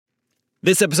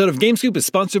This episode of GameScoop is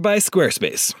sponsored by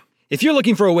Squarespace. If you're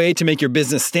looking for a way to make your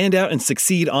business stand out and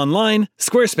succeed online,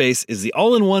 Squarespace is the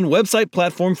all-in-one website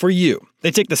platform for you.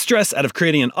 They take the stress out of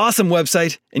creating an awesome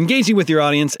website, engaging with your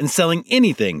audience, and selling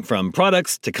anything from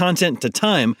products to content to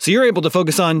time, so you're able to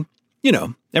focus on,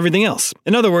 everything else.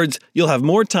 In other words, you'll have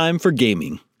more time for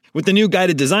gaming. With the new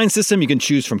guided design system, you can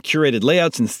choose from curated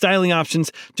layouts and styling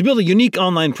options to build a unique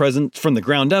online presence from the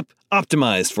ground up,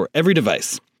 optimized for every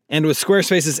device. And with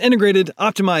Squarespace's integrated,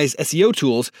 optimized SEO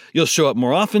tools, you'll show up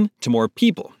more often to more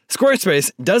people.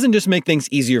 Squarespace doesn't just make things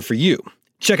easier for you.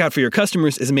 Checkout for your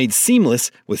customers is made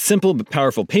seamless with simple but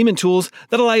powerful payment tools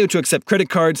that allow you to accept credit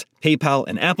cards, PayPal,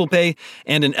 and Apple Pay,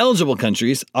 and in eligible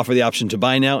countries, offer the option to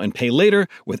buy now and pay later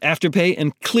with Afterpay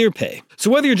and ClearPay.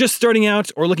 So whether you're just starting out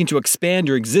or looking to expand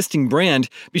your existing brand,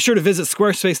 be sure to visit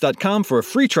squarespace.com for a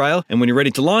free trial, and when you're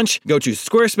ready to launch, go to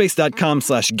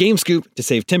squarespace.com/gamescoop to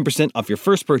save 10% off your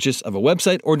first purchase of a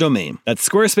website or domain. That's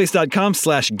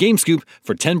squarespace.com/gamescoop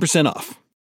for 10% off.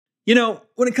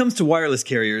 When it comes to wireless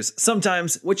carriers,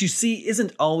 sometimes what you see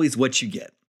isn't always what you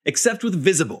get. Except with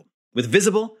Visible. With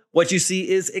Visible, what you see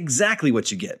is exactly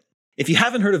what you get. If you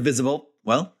haven't heard of Visible,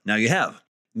 well, now you have.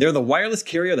 They're the wireless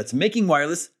carrier that's making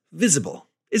wireless visible.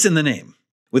 It's in the name.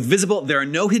 With Visible, there are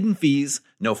no hidden fees,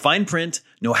 no fine print,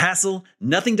 no hassle,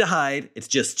 nothing to hide. It's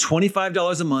just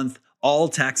 $25 a month, all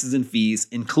taxes and fees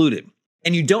included.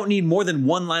 And you don't need more than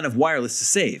one line of wireless to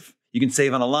save. You can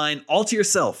save on a line all to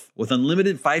yourself with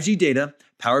unlimited 5G data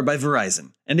powered by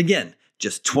Verizon. And again,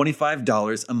 just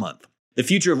 $25 a month. The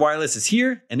future of wireless is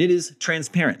here, and it is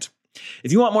transparent.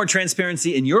 If you want more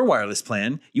transparency in your wireless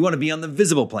plan, you want to be on the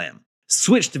Visible plan.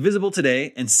 Switch to Visible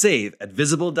today and save at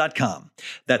Visible.com.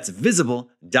 That's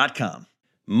Visible.com.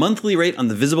 Monthly rate on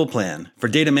the Visible plan. For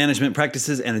data management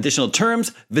practices and additional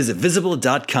terms, visit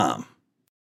Visible.com.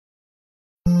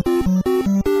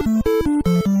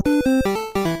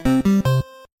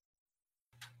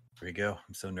 Here we go.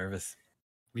 I'm so nervous.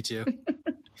 Me too.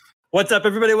 What's up,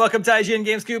 everybody? Welcome to IGN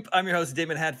GameScoop. I'm your host,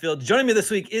 Damon Hatfield. Joining me this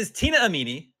week is Tina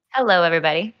Amini. Hello,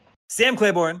 everybody. Sam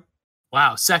Claiborne.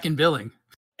 Wow, second billing.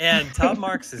 And Tom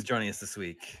Marks is joining us this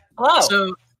week. Hello.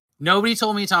 So nobody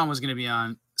told me Tom was going to be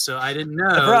on, so I didn't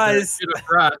know. Surprise! That I should have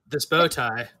brought this bow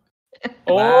tie.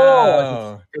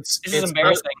 Wow. This is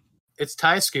embarrassing. It's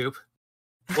tie scoop.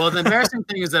 Well, the embarrassing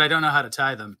thing is that I don't know how to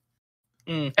tie them.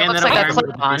 It And looks then like I'm a wearing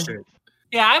clip-on. a t-shirt.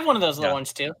 Yeah, I have one of those little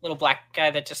ones too. Little black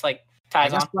guy that just like I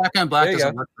ties guess on. black on black There you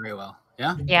doesn't go. work very well.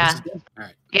 Yeah? Yeah. All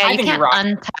right. Yeah, I you think you're can't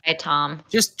right. untie Tom.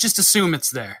 Just assume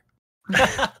it's there.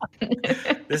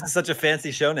 This is such a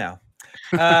fancy show now.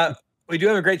 We do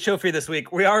have a great show for you this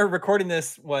week. We are recording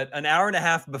this, an hour and a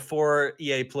half before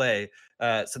EA Play.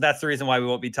 So that's the reason why we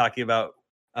won't be talking about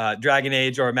Dragon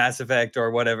Age or Mass Effect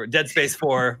or whatever, Dead Space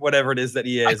 4, whatever it is that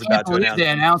EA is about to announce. They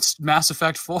announced Mass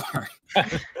Effect 4.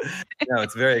 No,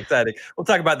 it's very exciting. We'll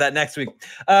talk about that next week.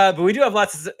 But we do have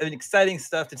lots of exciting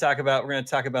stuff to talk about. We're going to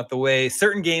talk about the way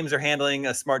certain games are handling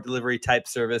a smart delivery type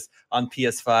service on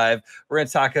PS5. We're going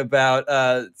to talk about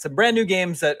some brand new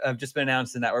games that have just been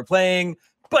announced and that we're playing.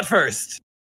 But first,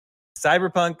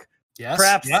 Cyberpunk, Yes.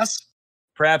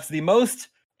 perhaps the most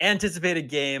anticipated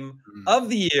game of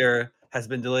the year, has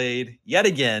been delayed yet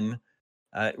again.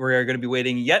 We're going to be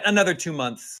waiting yet another 2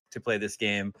 months to play this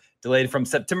game, delayed from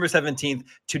September 17th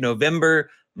to November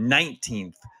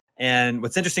 19th. And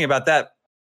what's interesting about that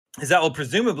is that will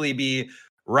presumably be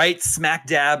right smack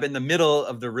dab in the middle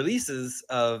of the releases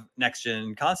of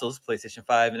next-gen consoles, PlayStation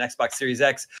 5 and Xbox Series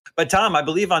X. But Tom, I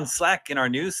believe on Slack, in our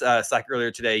news Slack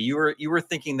earlier today, you were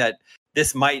thinking that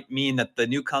this might mean that the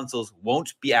new consoles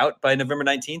won't be out by November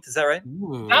 19th. Is that right?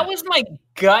 Ooh. That was my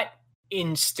gut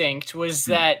instinct, was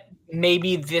that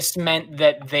maybe this meant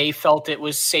that they felt it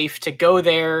was safe to go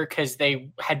there because they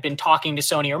had been talking to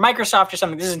Sony or Microsoft or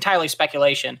something. This is entirely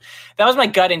speculation. That was my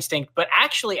gut instinct. But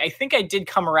actually, I think I did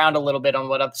come around a little bit on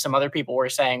what some other people were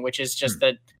saying, which is just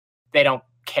that they don't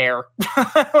care,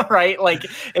 right? Like,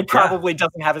 it probably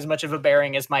doesn't have as much of a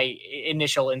bearing as my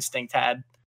initial instinct had.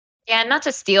 Yeah, not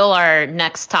to steal our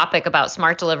next topic about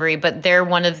smart delivery, but they're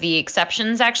one of the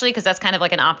exceptions, actually, because that's kind of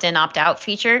like an opt-in, opt-out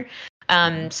feature.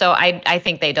 So I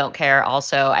think they don't care.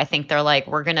 Also, I think they're like,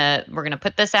 we're gonna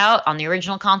put this out on the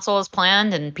original console as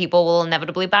planned, and people will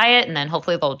inevitably buy it, and then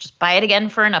hopefully they'll just buy it again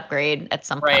for an upgrade at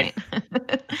some point.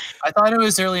 I thought it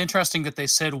was really interesting that they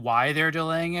said why they're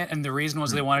delaying it, and the reason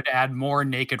was they wanted to add more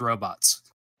naked robots.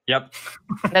 Yep.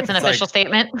 That's an official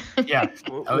statement. Yeah.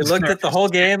 We looked at the whole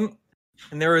game,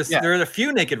 and there were a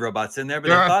few naked robots in there, but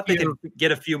they thought they could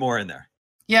get a few more in there.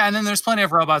 Yeah, and then there's plenty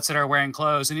of robots that are wearing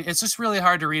clothes, and it's just really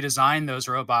hard to redesign those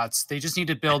robots. They just need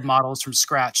to build models from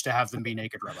scratch to have them be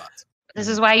naked robots. This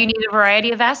is why you need a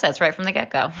variety of assets right from the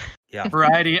get-go. Yeah.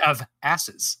 variety of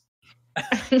asses.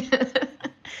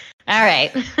 All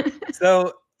right.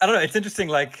 So I don't know. It's interesting.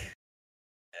 Like,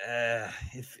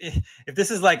 if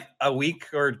this is like a week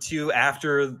or two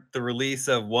after the release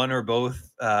of one or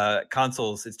both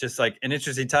consoles, it's just like an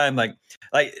interesting time. Like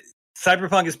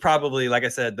Cyberpunk is probably, like I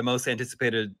said, the most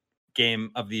anticipated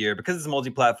game of the year because it's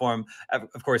multi-platform.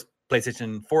 Of course,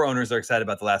 PlayStation 4 owners are excited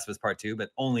about The Last of Us Part 2, but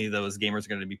only those gamers are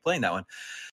going to be playing that one.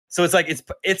 So it's like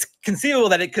it's conceivable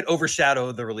that it could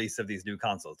overshadow the release of these new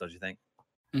consoles, don't you think?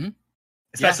 Mm-hmm.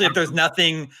 Especially if there's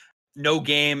no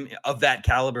game of that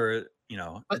caliber,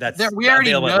 that's we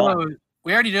already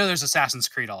know there's Assassin's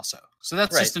Creed also. So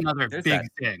that's just another big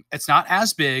thing. It's not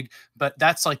as big, but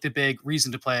that's like the big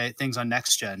reason to play things on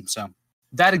next gen. So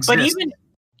that exists. But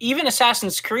even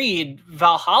Assassin's Creed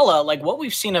Valhalla, like what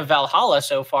we've seen of Valhalla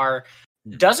so far,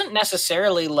 doesn't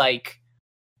necessarily like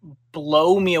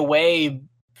blow me away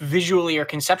visually or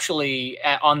conceptually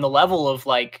on the level of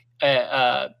like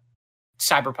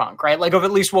Cyberpunk, right? Like of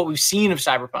at least what we've seen of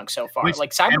Cyberpunk so far.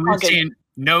 Like Cyberpunk, we've seen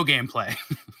no gameplay.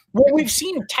 Well, we've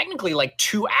seen technically like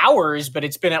 2 hours, but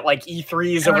it's been at like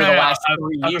E3s over the last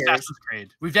 3 years. Assassin's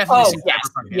Creed. We've definitely seen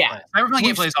Cyberpunk gameplay. Yeah. Cyberpunk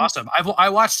gameplay is awesome. I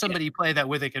watched somebody play that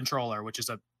with a controller, which is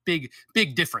a big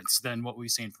difference than what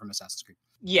we've seen from Assassin's Creed.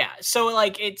 Yeah, so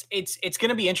like it's going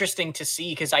to be interesting to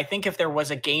see because I think if there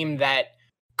was a game that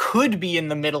could be in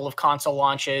the middle of console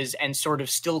launches and sort of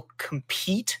still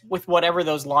compete with whatever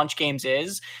those launch games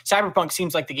is, Cyberpunk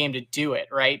seems like the game to do it,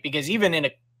 right? Because even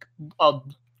in a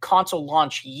console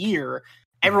launch year,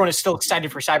 everyone is still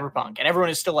excited for Cyberpunk and everyone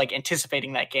is still like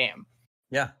anticipating that game.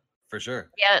 Yeah, for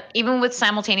sure. Yeah, even with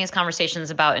simultaneous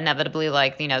conversations about inevitably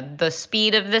like, the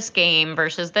speed of this game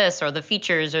versus this or the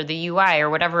features or the UI or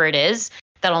whatever it is,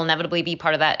 that'll inevitably be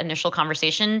part of that initial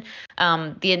conversation.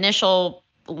 The initial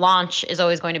launch is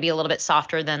always going to be a little bit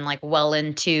softer than like well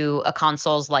into a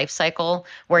console's life cycle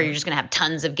where you're just going to have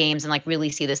tons of games and like really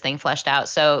see this thing fleshed out.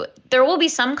 So there will be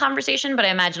some conversation, but I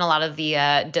imagine a lot of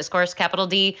the discourse, capital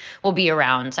D, will be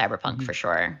around Cyberpunk for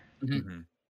sure. Mm-hmm.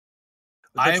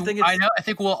 I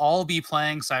think we'll all be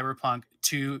playing Cyberpunk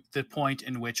to the point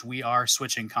in which we are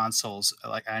switching consoles.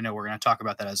 Like I know we're going to talk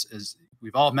about that as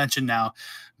we've all mentioned now,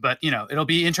 but it'll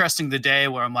be interesting the day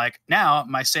where I'm like, now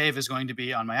my save is going to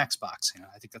be on my Xbox.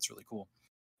 I think that's really cool.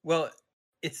 Well,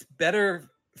 it's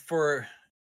better for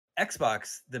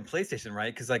Xbox than PlayStation,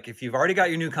 right? Because like if you've already got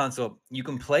your new console, you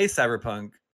can play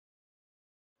Cyberpunk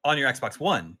on your Xbox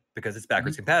One because it's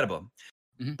backwards compatible.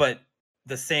 Mm-hmm. But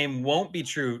the same won't be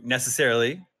true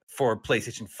necessarily for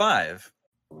PlayStation 5.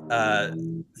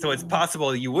 So it's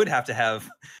possible you would have to have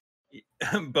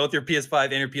both your PS5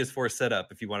 and your PS4 set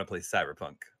up if you want to play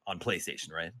Cyberpunk on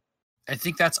PlayStation, right? I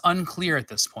think that's unclear at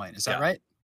this point. Is that right?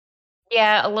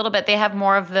 Yeah, a little bit. They have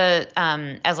more of the,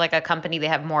 as like a company, they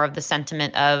have more of the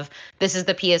sentiment of this is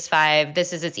the PS5,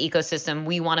 this is its ecosystem.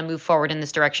 We want to move forward in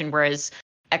this direction. Whereas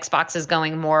Xbox is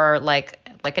going more like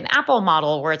an Apple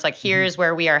model where it's like, here's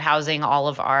where we are housing all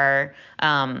of our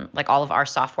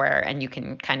software and you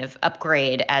can kind of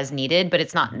upgrade as needed, but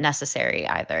it's not necessary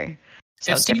either.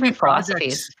 So it's different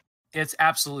philosophies. It's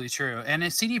absolutely true. And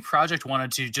if CD Projekt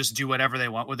wanted to just do whatever they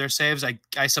want with their saves,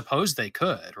 I suppose they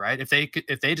could, right? If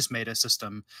they just made a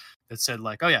system that said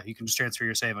like, oh yeah, you can just transfer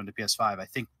your save onto PS5, I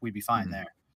think we'd be fine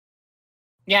there.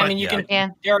 Yeah, I mean,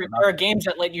 there are games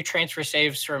that let you transfer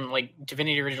saves from like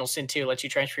Divinity Original Sin 2 lets you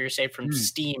transfer your save from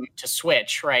Steam to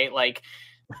Switch, right? Like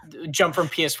jump from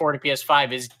PS4 to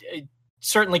PS5 is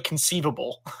certainly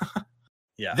conceivable.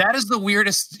 Yeah, that is the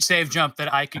weirdest save jump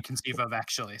that I could conceive of,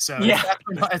 actually. So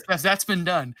if that's been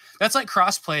done. That's like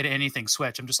crossplay to anything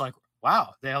Switch. I'm just like,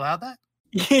 wow, they allowed that?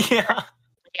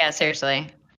 Yeah, seriously.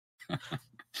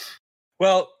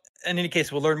 Well, in any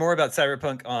case, we'll learn more about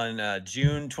Cyberpunk on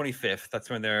June 25th. That's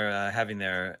when they're having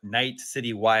their Night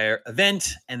City Wire event.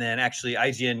 And then actually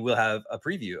IGN will have a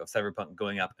preview of Cyberpunk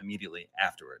going up immediately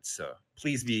afterwards. So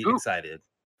please be excited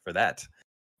for that.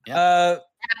 Yeah.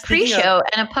 A pre-show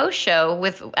and a post-show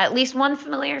with at least one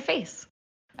familiar face,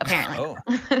 apparently.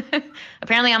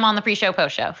 Apparently I'm on the pre-show,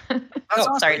 post-show.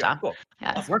 Awesome. Sorry, Tom. Cool.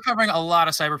 Yeah. We're covering a lot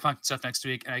of Cyberpunk stuff next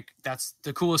week, and that's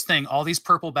the coolest thing. All these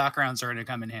purple backgrounds are going to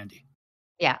come in handy.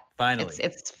 Yeah. Finally.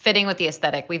 It's fitting with the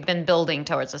aesthetic. We've been building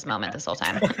towards this moment this whole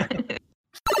time.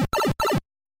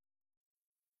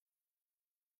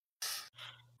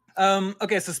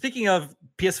 Okay, so speaking of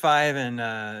PS5 and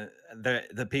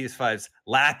the PS5's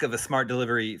lack of a smart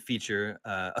delivery feature,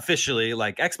 officially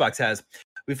like Xbox has,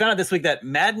 we found out this week that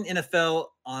Madden NFL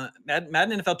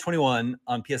 21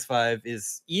 on PS5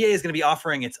 EA is going to be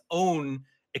offering its own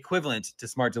equivalent to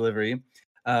smart delivery.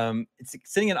 It's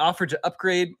sending an offer to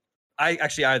upgrade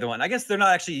either one. I guess they're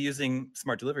not actually using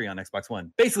smart delivery on Xbox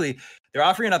One. Basically, they're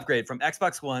offering an upgrade from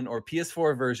Xbox One or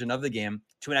PS4 version of the game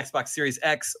to an Xbox Series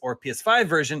X or PS5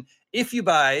 version if you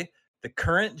buy the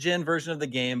current gen version of the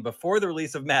game before the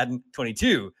release of Madden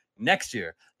 22 next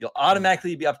year. You'll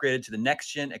automatically be upgraded to the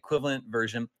next gen equivalent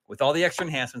version with all the extra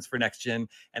enhancements for next gen.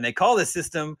 And they call this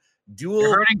system dual.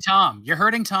 You're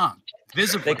hurting Tom.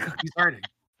 Visibly, he's hurting.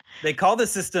 They call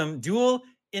this system dual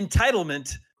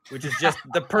entitlement, which is just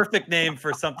the perfect name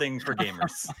for something for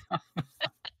gamers.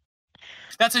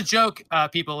 That's a joke,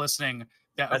 people listening,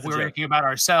 that we're making about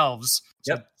ourselves.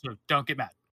 So don't get mad.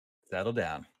 Settle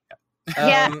down.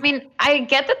 Yeah, I mean, I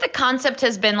get that the concept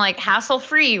has been like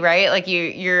hassle-free, right? Like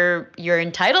you're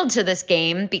entitled to this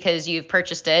game because you've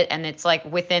purchased it and it's like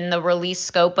within the release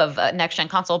scope of a next-gen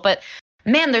console. But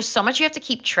man, there's so much you have to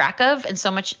keep track of and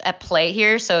so much at play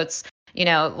here. So it's,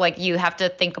 like you have to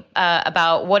think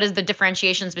about what is the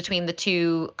differentiations between the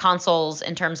two consoles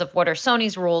in terms of what are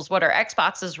Sony's rules, what are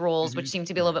Xbox's rules, which seem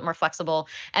to be a little bit more flexible,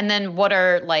 and then what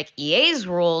are like EA's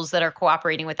rules that are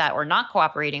cooperating with that or not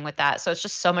cooperating with that. So it's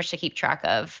just so much to keep track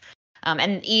of.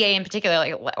 And EA in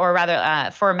particular, or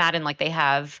rather for Madden, like they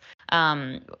have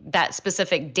that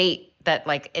specific date that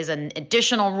like is an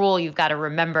additional rule you've got to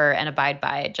remember and abide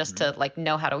by just to like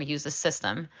know how to use the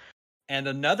system. And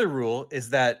another rule is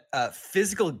that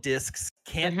physical discs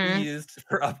can't be used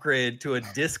for upgrade to a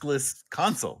discless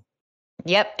console.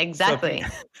 Yep, exactly. So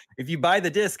if you buy the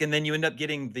disc and then you end up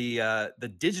getting the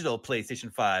digital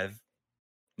PlayStation 5,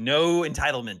 no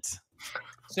entitlement.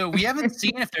 So we haven't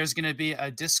seen if there's going to be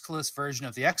a discless version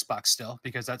of the Xbox still,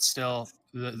 because that's still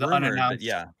the rumored, unannounced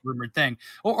rumored thing.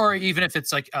 Or even if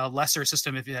it's like a lesser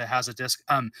system, if it has a disc.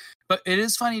 But it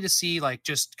is funny to see, like,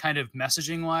 just kind of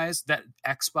messaging wise, that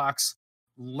Xbox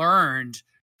learned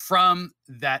from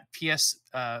that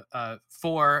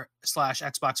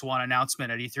PS4/Xbox One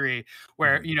announcement at E3,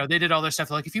 where they did all their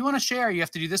stuff like, if you want to share, you have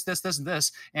to do this, this, and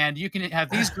this, and you can have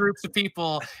these groups of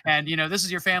people, and this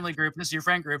is your family group, this is your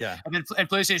friend group, and then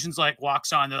PlayStation's like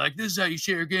walks on, they're like, this is how you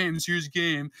share games, here's a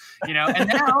game, and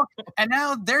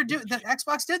now they're doing the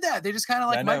Xbox did that. They just kind of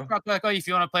like Microsoft, like, oh, if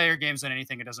you want to play your games on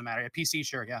anything, it doesn't matter. PC,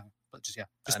 sure, but just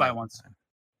buy it once.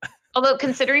 Although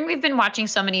considering we've been watching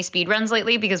so many speedruns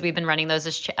lately because we've been running those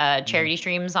as charity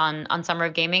streams on Summer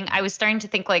of Gaming, I was starting to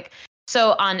think like,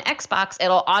 so on Xbox,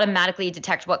 it'll automatically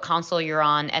detect what console you're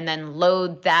on and then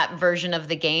load that version of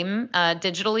the game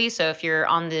digitally. So if you're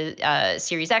on the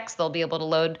Series X, they'll be able to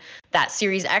load that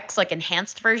Series X like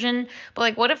enhanced version. But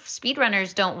like, what if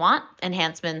speedrunners don't want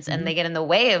enhancements and they get in the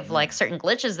way of like certain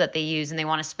glitches that they use and they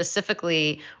want to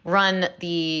specifically run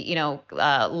the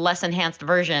less enhanced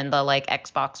version, the like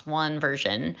Xbox One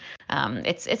version?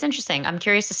 It's interesting. I'm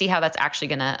curious to see how that's actually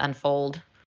going to unfold.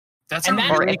 That's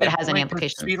or if it has any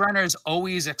implications. Speedrunners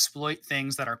always exploit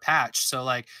things that are patched. So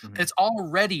like it's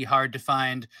already hard to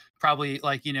find probably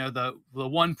like, the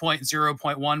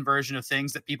 1.0.1 version of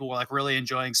things that people were like really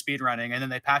enjoying speedrunning, and then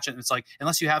they patch it and it's like,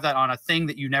 unless you have that on a thing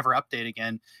that you never update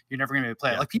again, you're never going to be able to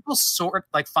play it. Like people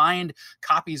find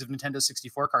copies of Nintendo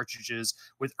 64 cartridges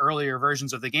with earlier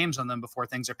versions of the games on them before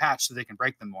things are patched so they can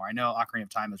break them more. I know Ocarina of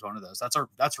Time is one of those.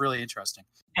 That's really interesting.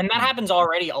 And that happens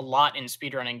already a lot in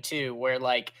speedrunning too, where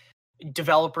like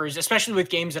developers, especially with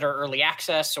games that are early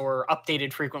access or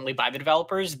updated frequently by the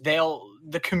developers,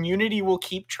 the community will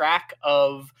keep track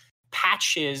of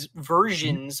patches,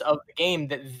 versions of the game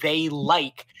that they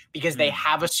like because they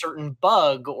have a certain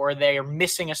bug or they're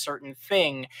missing a certain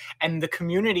thing, and the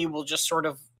community will just sort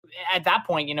of, at that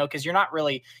point, because you're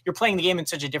playing the game in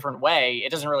such a different way, it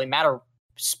doesn't really matter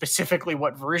specifically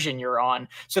what version you're on.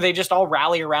 So they just all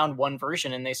rally around one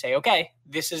version and they say, okay,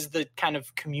 this is the kind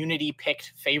of community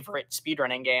picked favorite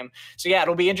speedrunning game. So yeah,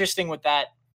 it'll be interesting with that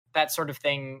sort of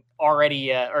thing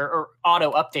already or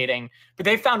auto updating, but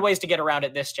they've found ways to get around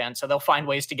it this gen. So they'll find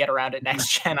ways to get around it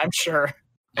next gen, I'm sure.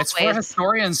 It's for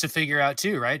historians to figure out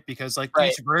too, right? Because like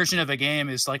each version of a game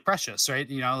is like precious, right?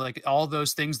 Like all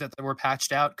those things that were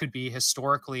patched out could be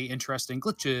historically interesting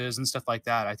glitches and stuff like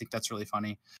that. I think that's really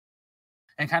funny.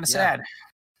 And kind of sad.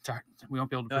 We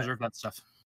won't be able to preserve that stuff.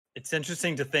 It's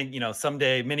interesting to think,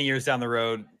 someday, many years down the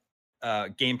road,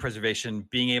 game preservation,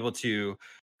 being able to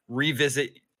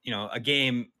revisit, a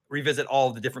game, revisit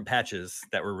all the different patches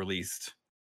that were released.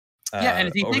 And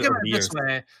if you think about it this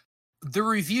way, the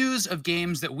reviews of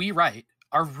games that we write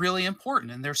are really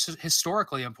important, and they're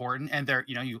historically important. And they're,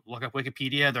 you look up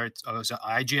Wikipedia, there's an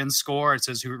IGN score, it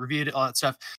says who reviewed it, all that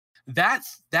stuff. That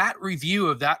review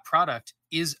of that product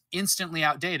is instantly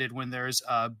outdated when there's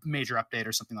a major update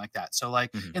or something like that. So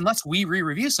like, unless we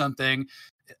re-review something,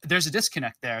 there's a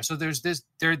disconnect there. So there's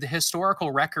the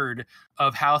historical record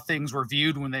of how things were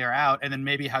viewed when they are out, and then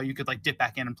maybe how you could like dip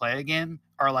back in and play a game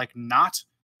are like not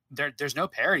there. There's no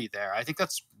parity there. I think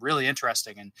that's really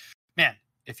interesting. And man,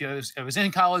 if I was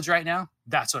in college right now,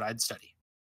 that's what I'd study.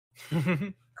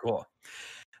 Cool.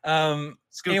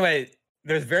 Anyway,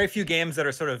 there's very few games that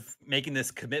are sort of making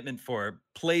this commitment for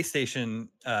PlayStation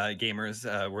gamers.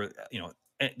 Where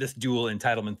this dual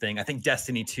entitlement thing. I think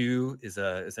Destiny 2 is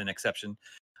an exception.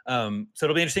 So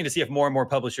it'll be interesting to see if more and more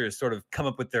publishers sort of come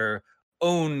up with their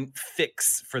own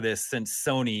fix for this, since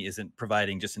Sony isn't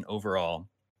providing just an overall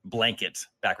blanket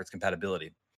backwards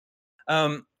compatibility.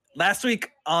 Last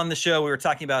week on the show, we were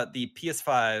talking about the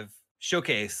PS5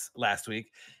 showcase last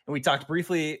week, and we talked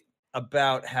briefly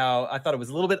about how I thought it was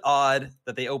a little bit odd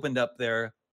that they opened up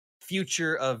their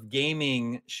future of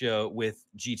gaming show with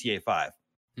GTA 5.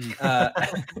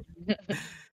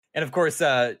 And of course,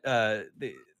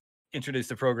 they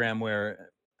introduced a program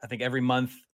where I think every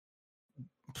month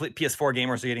PS4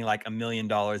 gamers are getting like $1 million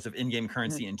of in-game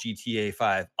currency in GTA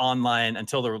 5 online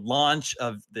until the launch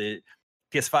of the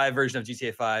PS5 version of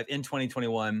GTA 5 in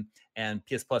 2021. And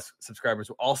PS Plus subscribers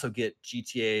will also get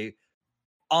GTA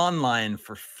Online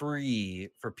for free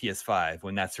for PS5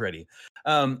 when that's ready.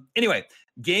 Anyway,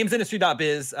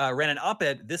 GamesIndustry.biz ran an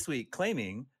op-ed this week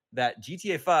claiming that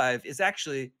GTA 5 is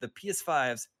actually the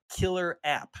PS5's killer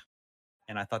app.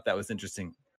 And I thought that was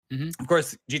interesting. Of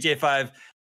course, GTA 5,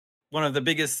 one of the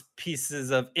biggest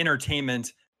pieces of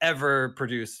entertainment ever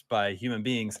produced by human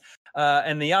beings.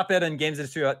 And the op-ed on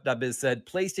GamesIndustry.biz said,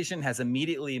 PlayStation has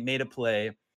immediately made a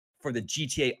play for the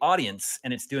GTA audience,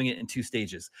 and it's doing it in 2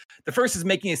 stages. The first is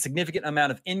making a significant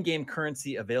amount of in-game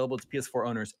currency available to PS4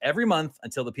 owners every month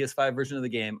until the PS5 version of the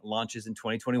game launches in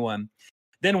 2021.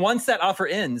 Then once that offer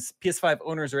ends, PS5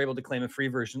 owners are able to claim a free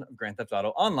version of Grand Theft Auto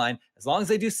Online, as long as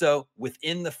they do so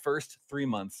within the first 3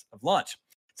 months of launch.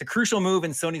 It's a crucial move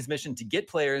in Sony's mission to get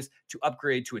players to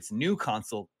upgrade to its new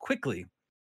console quickly.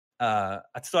 So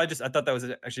I thought that was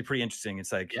actually pretty interesting.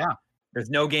 It's like,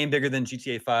 there's no game bigger than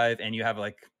GTA 5, and you have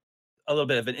like a little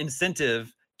bit of an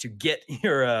incentive to get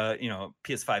your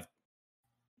PS5,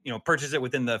 purchase it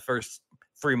within the first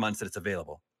 3 months that it's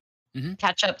available.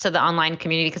 Catch up to the online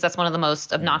community, because that's one of the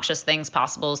most obnoxious things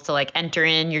possible, is to like enter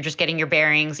in. You're just getting your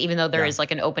bearings, even though there is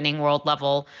like an opening world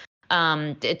level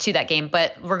to that game.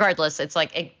 But regardless, it's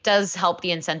like it does help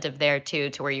the incentive there too,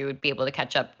 to where you would be able to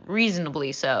catch up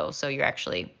reasonably so you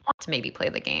actually want to maybe play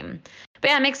the game. But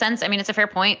yeah, it makes sense. I mean, it's a fair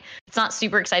point. It's not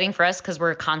super exciting for us because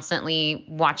we're constantly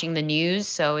watching the news,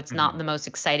 so it's not the most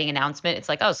exciting announcement. It's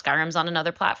like, oh, Skyrim's on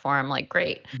another platform. Like,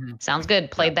 great. Sounds good.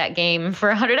 Played that game for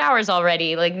 100 hours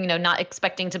already. Like, not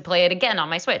expecting to play it again on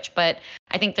my Switch. But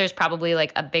I think there's probably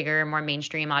like a bigger, more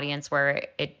mainstream audience where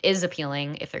it is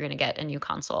appealing if they're going to get a new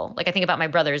console. Like, I think about my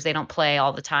brothers. They don't play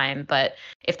all the time, but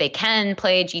if they can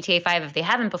play GTA 5 if they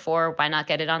haven't before, why not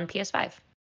get it on PS5?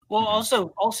 Well,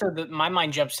 also, my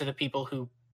mind jumps to the people who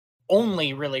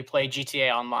only really play GTA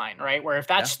Online, right? Where if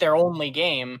that's their only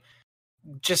game,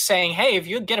 just saying, hey, if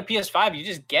you get a PS5, you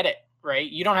just get it, right?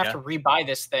 You don't have to rebuy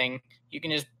this thing. You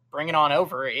can just bring it on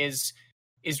over is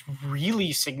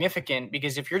really significant,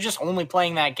 because if you're just only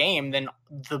playing that game, then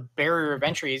the barrier of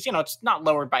entry is, it's not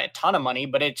lowered by a ton of money,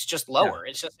 but it's just lower.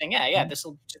 It's just saying, this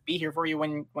will just be here for you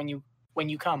when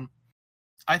you come.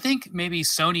 I think maybe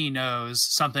Sony knows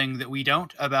something that we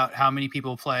don't about how many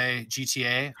people play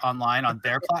GTA Online on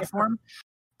their platform.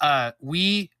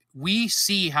 We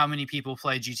see how many people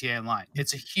play GTA Online.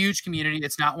 It's a huge community.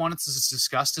 It's not one that's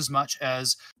discussed as much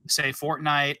as, say,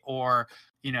 Fortnite or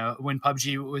when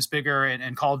PUBG was bigger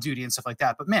and Call of Duty and stuff like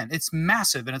that. But man, it's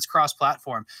massive and it's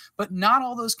cross-platform. But not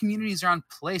all those communities are on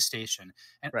PlayStation.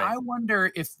 And I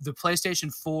wonder if the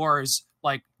PlayStation 4's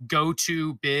like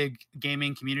go-to big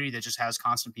gaming community that just has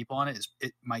constant people on it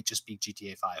might just be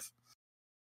GTA 5.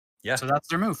 Yeah. So that's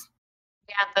their move.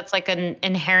 Yeah, that's like an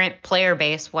inherent player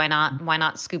base. Why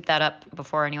not scoop that up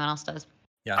before anyone else does?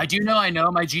 Yeah. I know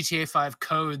my GTA 5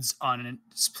 codes on a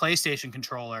PlayStation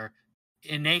controller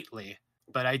innately,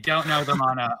 but I don't know them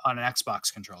on an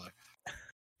Xbox controller.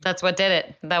 That's what did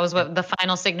it. That was what the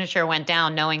final signature went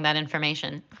down, knowing that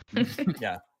information.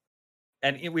 Yeah.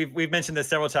 And we've mentioned this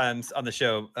several times on the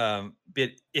show.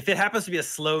 But if it happens to be a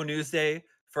slow news day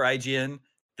for IGN,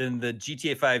 then the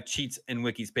GTA 5 cheats and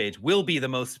wikis page will be the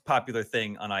most popular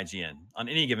thing on IGN on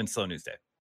any given slow news day.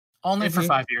 Only for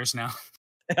 5 years now.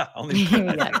 Yeah, only.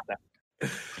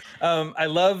 I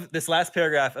love this last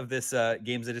paragraph of this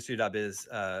GamesIndustry.biz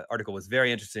article. Was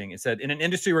very interesting. It said, in an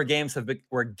industry where games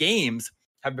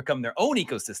have become their own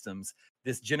ecosystems,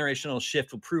 this generational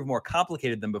shift will prove more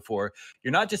complicated than before.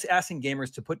 You're not just asking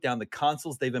gamers to put down the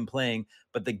consoles they've been playing,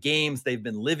 but the games they've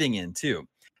been living in too.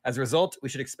 As a result, we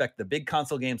should expect the big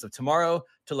console games of tomorrow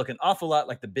to look an awful lot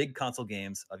like the big console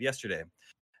games of yesterday.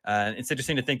 It's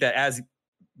interesting to think that as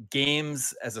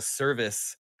games as a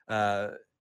service,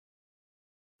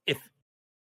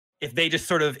 if they just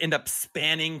sort of end up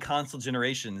spanning console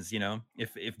generations,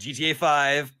 if GTA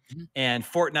 5 and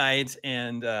Fortnite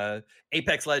and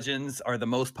Apex Legends are the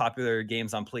most popular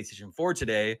games on PlayStation 4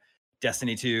 today,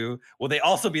 Destiny 2, will they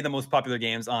also be the most popular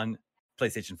games on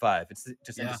PlayStation 5? It's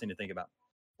just interesting to think about.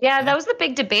 Yeah, that was the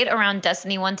big debate around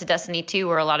Destiny 1 to Destiny 2,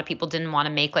 where a lot of people didn't want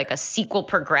to make like a sequel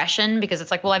progression because it's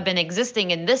like, well, I've been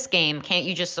existing in this game. Can't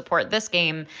you just support this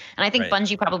game? And I think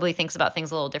Bungie probably thinks about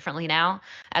things a little differently now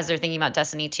as they're thinking about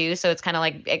Destiny 2. So it's kind of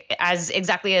like,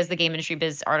 exactly as the Game Industry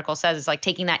Biz article says, it's like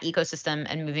taking that ecosystem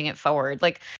and moving it forward.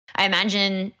 Like, I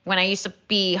imagine when I used to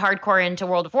be hardcore into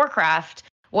World of Warcraft,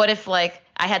 what if like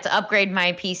I had to upgrade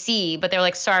my PC, but they're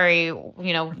like, sorry,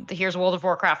 here's World of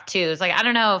Warcraft 2. It's like, I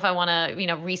don't know if I want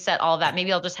to, reset all of that.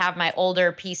 Maybe I'll just have my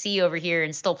older PC over here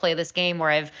and still play this game where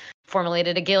I've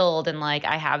formulated a guild and like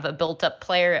I have a built up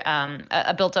player,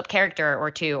 a built up character or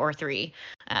 2 or 3.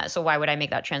 So why would I make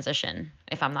that transition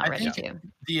if I'm not ready to?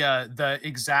 The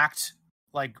exact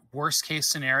like worst case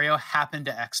scenario happened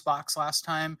to Xbox last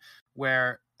time,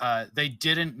 where they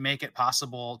didn't make it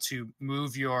possible to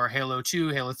move your Halo 2,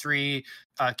 Halo 3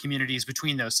 communities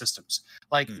between those systems.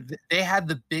 Like they had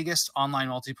the biggest online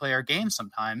multiplayer games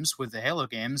sometimes with the Halo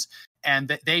games,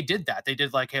 and they did that. They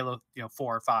did like Halo 4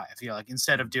 or 5, like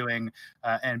instead of doing,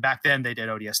 and back then they did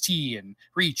ODST and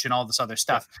Reach and all this other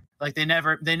stuff. Like they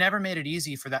never made it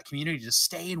easy for that community to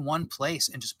stay in one place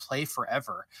and just play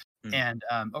forever. And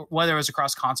whether it was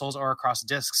across consoles or across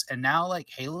discs. And now like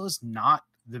Halo's not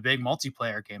the big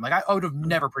multiplayer game. Like I would have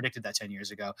never predicted that 10 years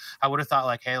ago. I would have thought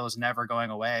like Halo's never going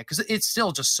away because it's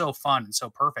still just so fun and so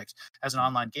perfect as an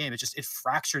online game. It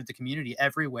fractured the community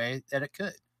every way that it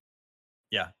could.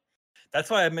 Yeah. That's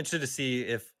why I'm interested to see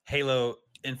if Halo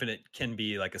Infinite can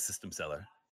be like a system seller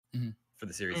for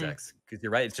the Series X. Because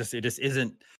you're right, it just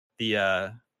isn't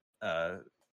the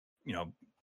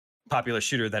popular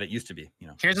shooter that it used to be.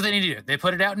 Here's what they need to do. They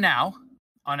put it out now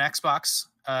on Xbox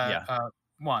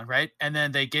One, right? And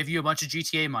then they give you a bunch of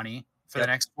GTA money for the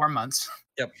next 4 months.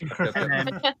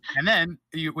 And then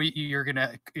you're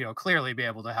gonna clearly be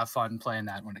able to have fun playing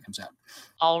that when it comes out.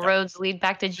 All roads lead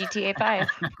back to GTA 5.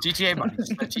 GTA money,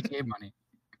 just the GTA money.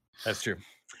 That's true.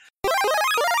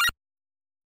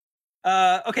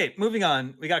 Okay, moving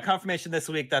on. We got confirmation this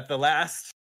week that the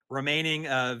last remaining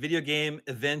video game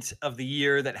event of the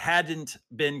year that hadn't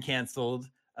been canceled,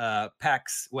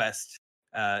 PAX West,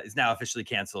 is now officially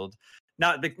canceled.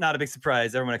 Not a big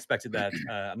surprise. Everyone expected that.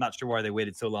 I'm not sure why they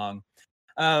waited so long.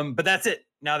 But that's it.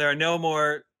 Now there are no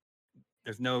more.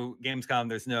 There's no Gamescom.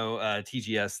 There's no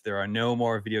TGS. There are no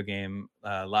more video game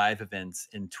live events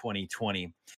in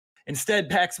 2020. Instead,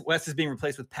 PAX West is being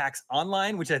replaced with PAX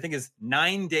Online, which I think is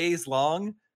 9 days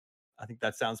long. I think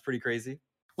that sounds pretty crazy.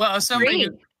 Well,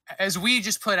 as we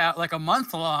just put out like a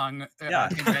month long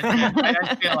convention,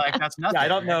 I feel like that's nothing. Yeah,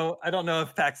 I don't know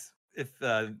if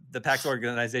the PAX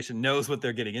organization knows what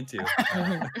they're getting into.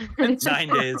 9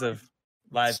 days of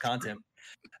live content.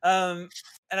 And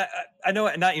I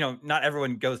know not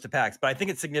everyone goes to PAX, but I think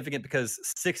it's significant because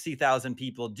 60,000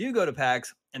 people do go to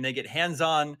PAX and they get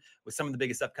hands-on with some of the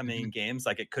biggest upcoming games.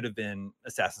 Like it could have been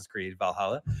Assassin's Creed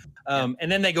Valhalla.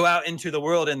 And then they go out into the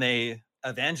world and they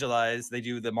evangelize. They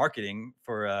do the marketing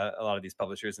for a lot of these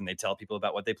publishers, and they tell people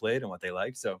about what they played and what they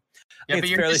liked. So but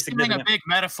you're just doing a big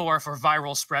metaphor for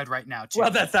viral spread right now too.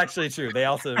 Well, that's actually true. They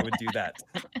also would do that.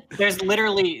 There's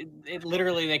literally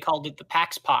they called it the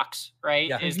PAX Pox, right?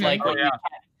 Yeah. Is like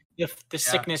the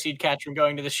sickness you'd catch from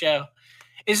going to the show.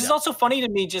 This is also funny to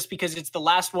me just because it's the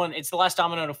last one. It's the last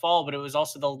domino to fall, but it was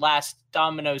also the last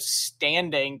domino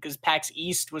standing because PAX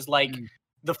East was like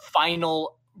the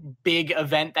final big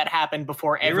event that happened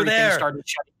before everything started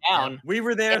shutting down. Yeah. We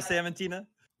were there, Sam and Tina.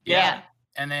 Yeah.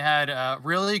 And they had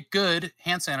really good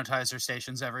hand sanitizer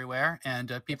stations everywhere,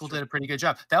 and people did a pretty good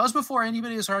job. That was before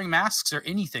anybody was wearing masks or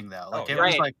anything, though. Like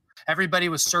was like everybody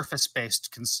was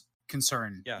surface-based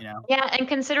concern. Yeah, and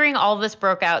considering all this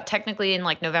broke out technically in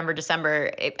like November,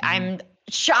 December, I'm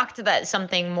shocked that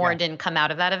something more didn't come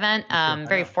out of that event.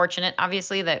 Very fortunate,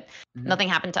 obviously, that nothing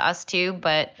happened to us too,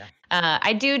 but.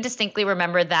 I do distinctly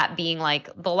remember that being like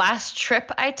the last trip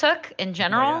I took in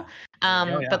general,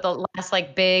 but the last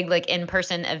like big like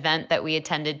in-person event that we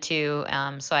attended to.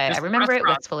 So I remember it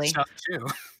wistfully. Stuff too.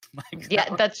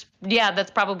 That's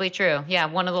probably true. Yeah,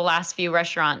 one of the last few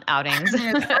restaurant outings.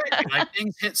 Like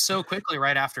things hit so quickly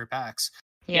right after PAX.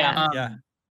 Yeah.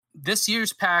 This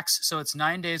year's PAX, so it's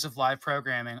 9 days of live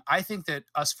programming. I think that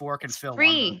us four can fill free.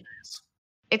 1 of those days.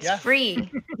 It's free.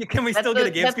 Can we still get a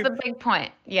GameScoop? That's the big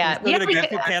point. Yeah. Can we still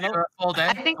get a GameScoop panel? Full day?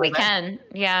 I think we can.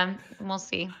 Yeah, we'll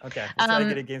see. Okay, let's try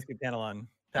to get a GameScoop panel on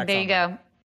PAX There you go.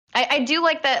 I do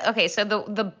like that. Okay, so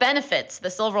the benefits, the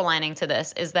silver lining to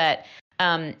this is that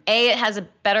it has a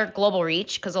better global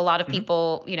reach because a lot of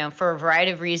people, for a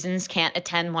variety of reasons, can't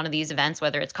attend one of these events,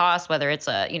 whether it's cost, whether it's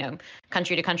a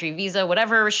country to country visa,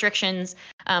 whatever restrictions.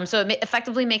 So it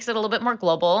effectively makes it a little bit more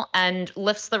global and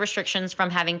lifts the restrictions from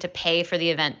having to pay for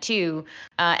the event too,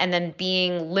 and then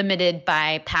being limited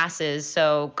by passes.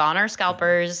 So gone are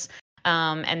scalpers,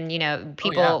 and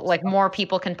people more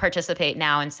people can participate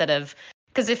now instead of.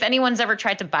 Because if anyone's ever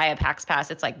tried to buy a PAX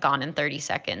Pass, it's like gone in 30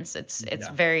 seconds. It's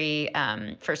very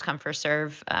first come, first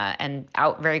serve, and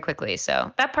out very quickly.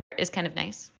 So that part is kind of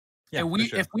nice. Yeah,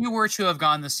 if we were to have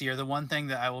gone this year, the one thing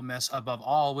that I will miss above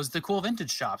all was the cool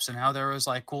vintage shops and how there was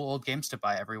like cool old games to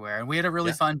buy everywhere. And we had a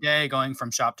really fun day going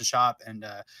from shop to shop, and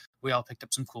we all picked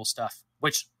up some cool stuff,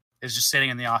 which is just sitting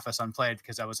in the office unplayed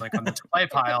because I was like on the display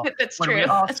pile when we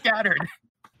all scattered.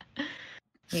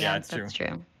 Yeah, that's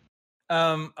true.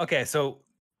 Okay, so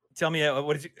tell me, I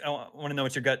want to know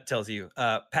what your gut tells you.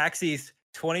 PAX East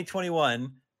 2021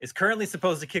 is currently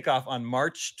supposed to kick off on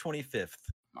March 25th.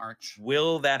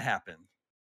 Will that happen?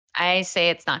 I say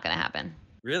it's not going to happen.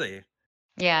 Really?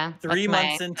 Yeah. 3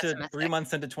 months into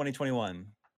 2021.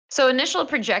 So initial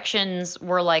projections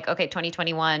were like, okay,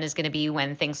 2021 is going to be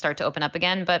when things start to open up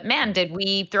again. But man, did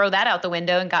we throw that out the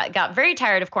window and got very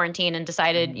tired of quarantine and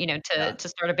decided, to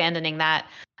start abandoning that.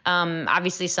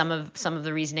 Obviously some of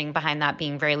the reasoning behind that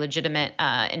being very legitimate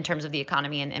in terms of the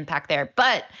economy and impact there,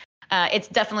 but it's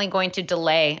definitely going to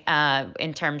delay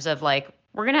in terms of like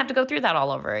we're going to have to go through that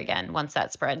all over again once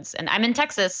that spreads. And I'm in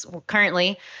Texas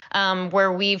currently,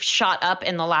 where we've shot up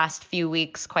in the last few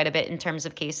weeks quite a bit in terms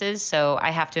of cases. So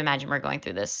I have to imagine we're going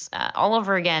through this all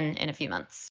over again in a few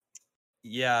months.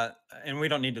 Yeah, and we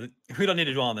don't need to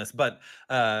dwell on this, but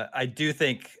I do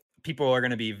think people are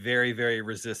going to be very, very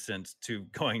resistant to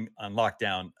going on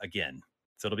lockdown again.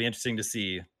 So it'll be interesting to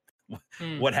see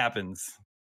what happens.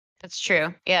 That's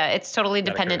true. Yeah, it's totally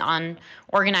dependent on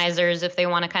organizers if they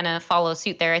want to kind of follow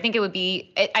suit there. I think it would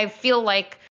be, I feel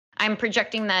like I'm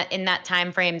projecting that in that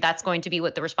time frame, that's going to be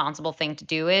what the responsible thing to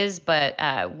do is, but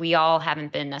we all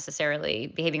haven't been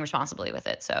necessarily behaving responsibly with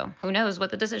it. So who knows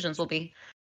what the decisions will be.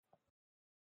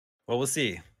 Well, we'll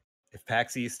see if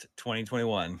PAX East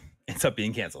 2021 ends up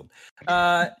being canceled.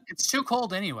 It's too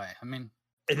cold anyway. I mean,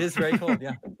 it is very cold.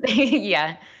 Yeah.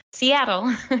 Yeah.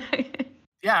 Seattle.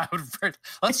 Yeah.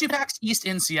 Let's do PAX East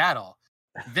in Seattle.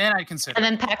 Then I'd consider. And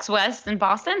then PAX West in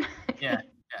Boston. Yeah.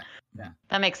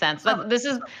 That makes sense. This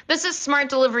is smart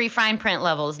delivery fine print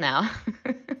levels now.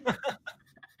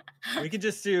 We could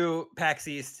just do PAX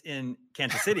East in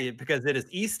Kansas City because it is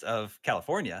east of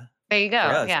California. There you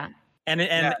go. Yeah. And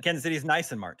Kansas City is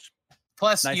nice in March.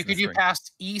 Plus, you could do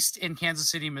PAX East in Kansas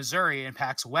City, Missouri, and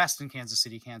PAX West in Kansas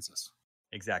City, Kansas.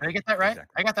 Exactly. Did I get that right?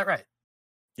 Exactly. I got that right.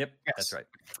 Yep, yes. That's right.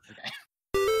 Okay.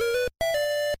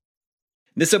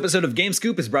 This episode of Game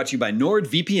Scoop is brought to you by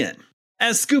NordVPN.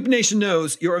 As Scoop Nation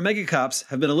knows, your Omega Cops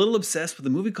have been a little obsessed with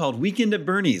a movie called Weekend at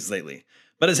Bernie's lately.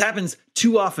 But as happens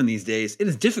too often these days, it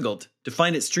is difficult to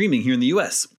find it streaming here in the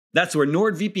US. That's where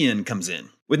NordVPN comes in.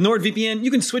 With NordVPN, you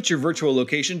can switch your virtual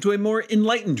location to a more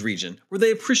enlightened region where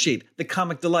they appreciate the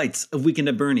comic delights of Weekend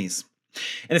at Bernie's.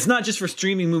 And it's not just for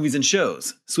streaming movies and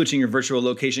shows. Switching your virtual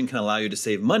location can allow you to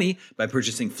save money by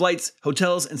purchasing flights,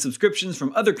 hotels, and subscriptions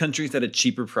from other countries at a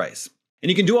cheaper price. And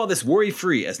you can do all this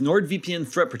worry-free as NordVPN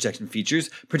threat protection features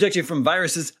protect you from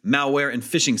viruses, malware, and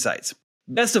phishing sites.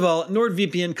 Best of all,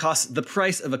 NordVPN costs the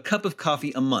price of a cup of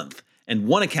coffee a month, and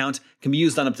one account can be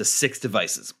used on up to 6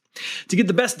 devices. To get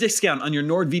the best discount on your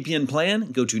NordVPN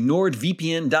plan, go to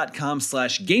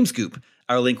nordvpn.com/gamescoop.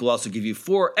 Our link will also give you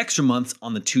 4 extra months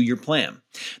on the 2-year plan.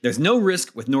 There's no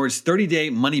risk with Nord's 30-day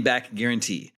money-back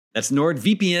guarantee. That's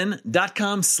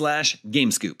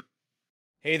nordvpn.com/gamescoop.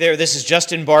 Hey there, this is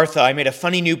Justin Bartha. I made a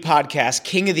funny new podcast,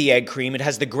 King of the Egg Cream. It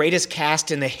has the greatest cast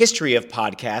in the history of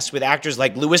podcasts with actors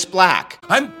like Louis Black.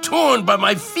 I'm torn by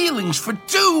my feelings for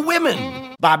 2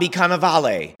 women. Bobby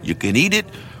Cannavale. You can eat it,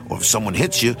 or if someone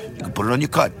hits you, you can put it on your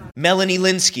cut. Melanie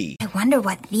Linsky. I wonder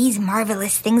what these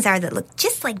marvelous things are that look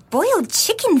just like boiled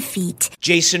chicken feet.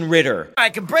 Jason Ritter. I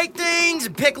can break things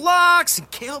and pick locks and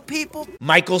kill people.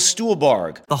 Michael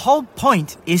Stuhlbarg. The whole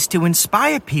point is to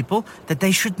inspire people that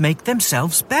they should make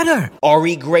themselves better.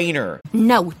 Ari Grainer.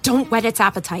 No, don't whet its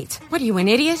appetite. What are you, an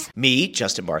idiot? Me,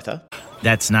 Justin Bartha.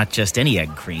 That's not just any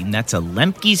egg cream, that's a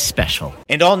Lemke's special.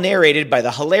 And all narrated by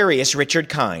the hilarious Richard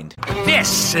Kind.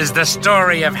 This is the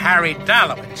story of Harry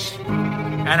Dalowitz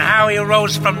and how he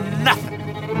rose from nothing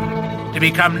to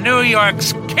become New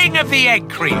York's King of the Egg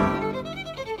Cream.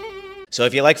 So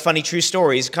if you like funny true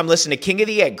stories, come listen to King of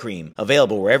the Egg Cream,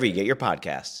 available wherever you get your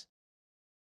podcasts.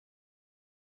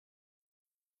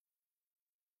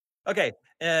 Okay,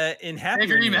 in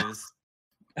happier news...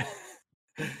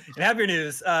 In happier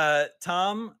news,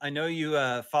 Tom, I know you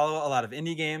follow a lot of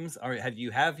indie games. Or have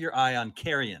you your eye on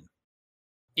Carrion?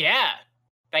 Yeah,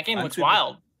 that game looks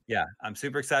wild. Yeah, I'm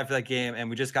super excited for that game, and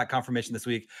we just got confirmation this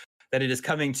week that it is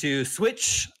coming to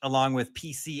Switch along with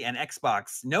PC and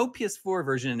Xbox. No PS4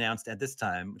 version announced at this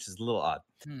time, which is a little odd.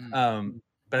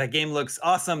 But that game looks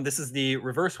awesome. This is the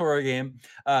reverse horror game.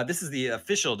 This is the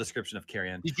official description of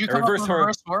Carrion. Did you come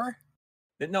reverse horror?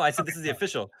 No, I said this is the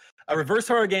official. A reverse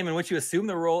horror game in which you assume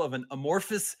the role of an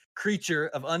amorphous creature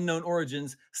of unknown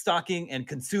origins, stalking and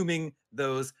consuming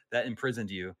those that imprisoned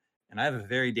you. And I have a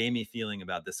very Damie feeling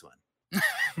about this one.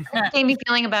 Damie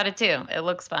feeling about it too. It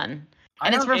looks fun.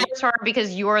 And it's reverse horror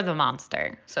because you're the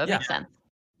monster. So it makes sense.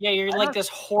 Yeah, you're like this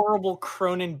horrible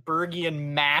Cronenbergian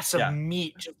mass of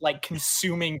meat just like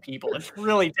consuming people. It's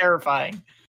really terrifying.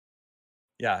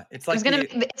 Yeah, it's like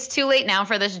it's too late now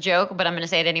for this joke, but I'm going to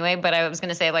say it anyway. But I was going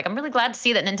to say, like, I'm really glad to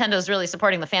see that Nintendo's really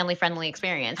supporting the family-friendly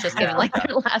experience, just given like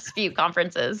their last few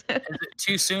conferences. Is it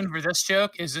too soon for this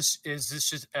joke? Is this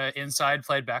just Inside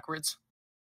played backwards?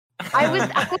 I was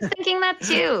thinking that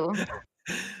too.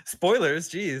 Spoilers,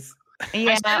 geez.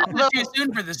 Yeah, it's too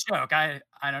soon for this joke. I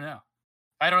don't know.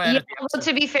 I don't know. Well,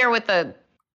 to be fair, with the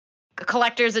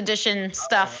collector's edition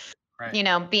stuff. Right. You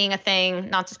know, being a thing,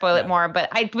 not to spoil it more, but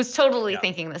I was totally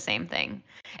thinking the same thing.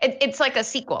 It's like a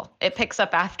sequel. It picks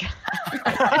up after.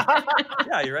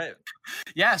 Yeah, you're right.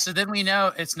 Yeah, so then we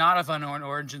know it's not of unknown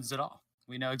origins at all.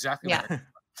 We know exactly what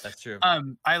that's true.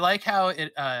 I like how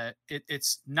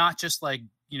it's not just like,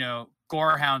 you know,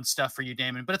 Gorehound stuff for you,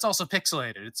 Damon, but it's also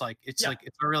pixelated. It's like it's a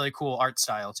really cool art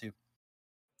style too.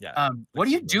 Yeah. What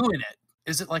do you do in it?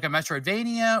 Is it like a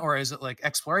Metroidvania, or is it like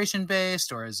exploration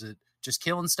based, or is it just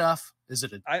killing stuff? Is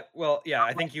it I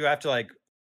think you have to, like,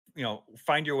 you know,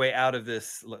 find your way out of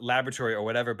this laboratory or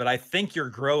whatever, but I think you're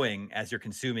growing as you're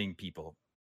consuming people.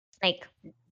 Snake.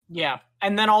 Yeah.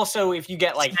 And then also if you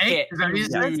get like Snake?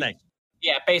 hit. Snake.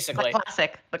 Yeah, basically.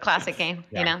 The classic game,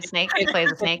 you know, Snake. You play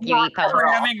as a snake, you eat puzzles.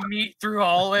 Ramming meat through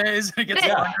hallways, and it gets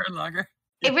longer and longer.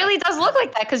 It really does look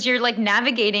like that because you're like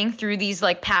navigating through these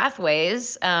like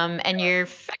pathways, and you're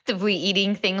effectively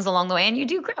eating things along the way, and you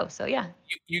do grow. So yeah,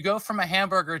 you go from a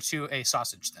hamburger to a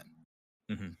sausage then.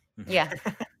 Mm-hmm. Yeah,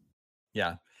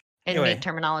 yeah. In meat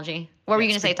terminology. What were you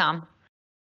going to say, Tom?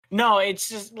 No, it's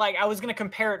just like I was going to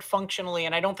compare it functionally,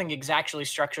 and I don't think exactly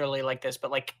structurally like this, but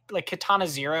like Katana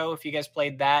Zero, if you guys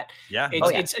played that,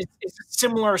 it's a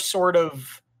similar sort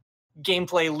of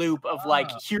gameplay loop of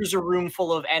like here's a room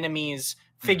full of enemies,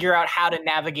 figure out how to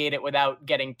navigate it without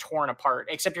getting torn apart,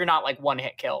 except you're not like one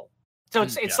hit kill, so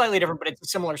it's slightly different, but it's a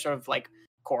similar sort of like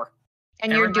core,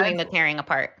 and you're doing the tearing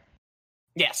apart.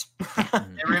 Yes.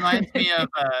 It reminds me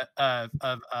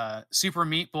of Super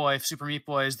Meat Boy. Super Meat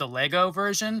Boy is the Lego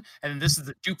version, and this is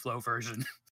the Duplo version.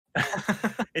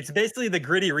 It's basically the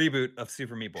gritty reboot of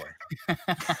Super Meat Boy.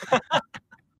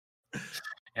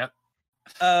 Yep.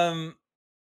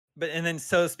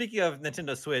 So speaking of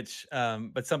Nintendo Switch,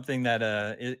 but something that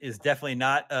is definitely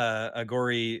not a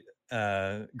gory,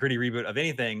 gritty reboot of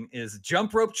anything is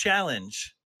Jump Rope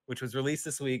Challenge, which was released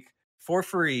this week for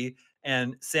free,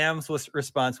 and Sam's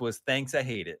response was, "Thanks, I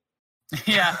hate it."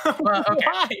 Yeah. Well,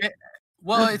 okay.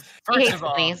 First of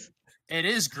all, it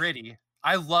is gritty.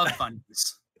 I love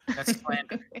bunnies. That's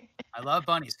slander. I love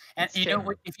bunnies, and you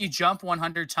know, if you jump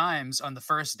 100 times on the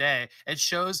first day, it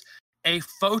shows a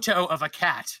photo of a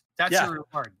cat. That's a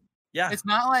reward. Yeah. It's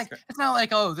not like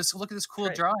look at this cool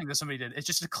drawing that somebody did. It's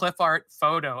just a clip art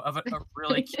photo of a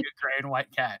really cute gray and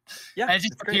white cat. Yeah. And it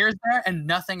just appears there and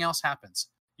nothing else happens.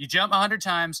 You jump 100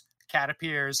 times, cat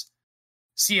appears.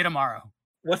 See you tomorrow.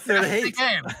 What's there to hate?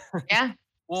 Game. Yeah.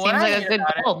 Well, seems like a good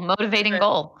goal, motivating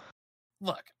goal.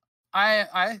 Look,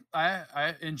 I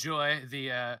enjoy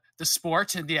the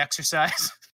sport and the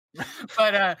exercise.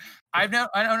 But I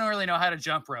don't really know how to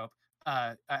jump rope.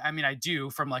 I mean, I do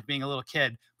from like being a little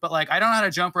kid, but like I don't know how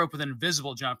to jump rope with an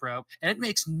invisible jump rope, and it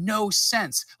makes no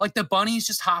sense. Like the bunny's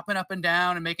just hopping up and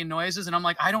down and making noises, and I'm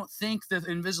like, I don't think the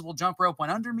invisible jump rope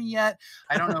went under me yet.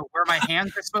 I don't know where my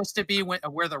hands are supposed to be,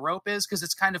 where the rope is, because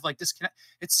it's kind of like disconnect.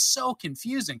 It's so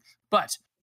confusing. But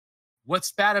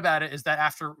what's bad about it is that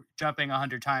after jumping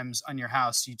 100 times on your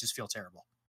house, you just feel terrible.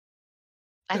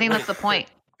 I think that's the point.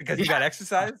 Because you got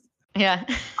exercise? Yeah.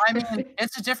 I mean,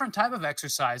 it's a different type of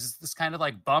exercise. It's this kind of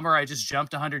like bummer. I just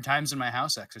jumped 100 times in my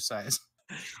house exercise.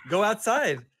 Go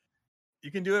outside.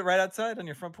 You can do it right outside on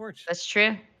your front porch. That's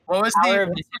true. What was I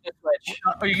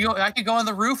could go on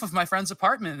the roof of my friend's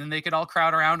apartment and they could all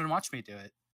crowd around and watch me do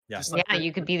it. Yeah.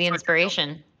 You could be the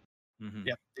inspiration. Mm-hmm.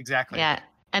 Yep, exactly. Yeah.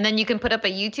 And then you can put up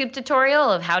a YouTube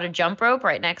tutorial of how to jump rope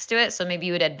right next to it. So maybe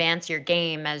you would advance your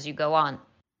game as you go on.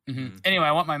 Mm-hmm. Anyway,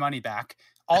 I want my money back.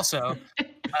 Also,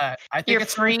 I think your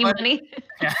it's free really money.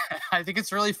 Yeah, I think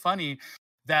it's really funny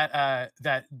that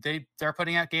they're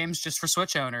putting out games just for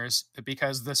Switch owners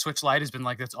because the Switch Lite has been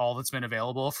like that's all that's been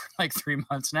available for like 3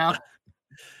 months now.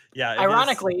 Yeah.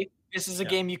 Ironically, this is a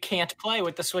game you can't play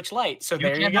with the Switch Lite. So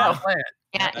there you go. Play it.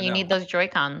 Yeah, you need those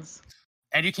Joy-Cons.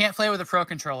 And you can't play with a Pro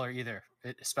Controller either.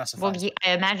 It specifies. Well,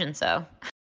 I imagine so.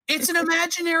 It's an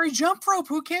imaginary jump rope.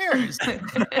 Who cares?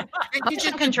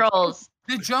 Motion controls.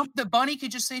 The bunny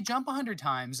could just say jump 100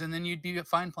 times, and then you'd be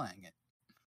fine playing it.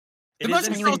 The is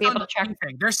motion you would be able to controls check.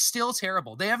 anything. They're still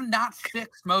terrible. They have not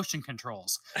fixed motion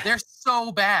controls. They're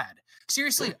so bad.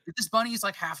 Seriously, this bunny is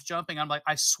like half jumping. I'm like,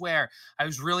 I swear, I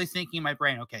was really thinking in my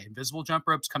brain, okay, invisible jump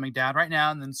rope's coming down right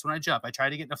now, and then when I jump, I try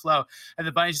to get in a flow, and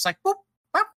the bunny's just like, boop,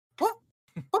 boop, boop.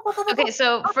 Okay,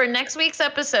 so for next week's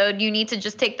episode, you need to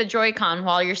just take the Joy-Con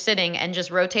while you're sitting and just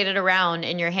rotate it around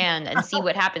in your hand and see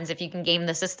what happens if you can game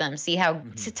the system. See how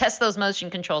to test those motion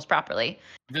controls properly,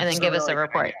 and then give us a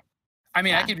report. I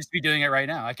mean, I could just be doing it right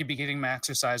now. I could be getting my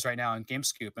exercise right now in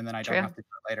GameScoop, and then I don't have to do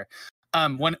it later.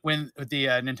 When the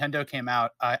Nintendo came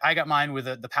out, I got mine with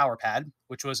the Power Pad,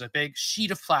 which was a big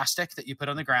sheet of plastic that you put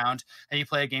on the ground, and you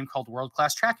play a game called World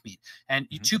Class Track Meet. And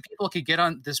two people could get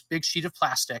on this big sheet of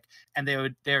plastic, and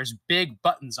there's big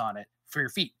buttons on it for your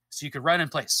feet, so you could run in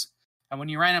place. And when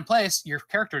you ran in place, your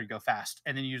character would go fast,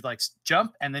 and then you'd like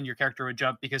jump, and then your character would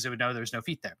jump because it would know there's no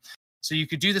feet there. So you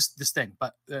could do this thing,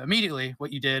 but immediately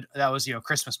what you did, that was,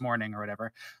 Christmas morning or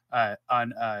whatever, on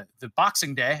the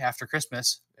Boxing Day after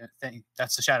Christmas,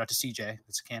 that's a shout out to CJ,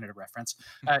 that's a Canada reference,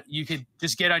 you could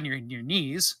just get on your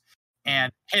knees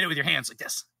and hit it with your hands like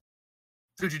this.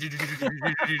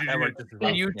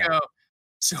 And you'd go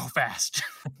so fast.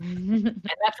 And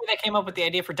that's where they came up with the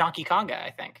idea for Donkey Konga,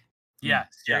 I think. Yeah,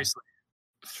 seriously.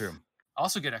 It's true.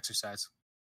 Also good exercise.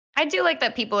 I do like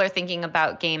that people are thinking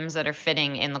about games that are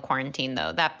fitting in the quarantine,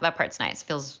 though. That part's nice.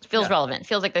 Feels relevant.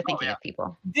 Feels like they're thinking of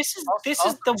people. This is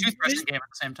the toothbrushing game at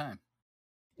the same time.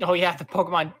 Oh yeah, the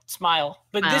Pokemon Smile.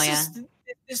 But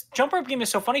this jump rope game is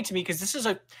so funny to me because this is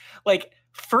a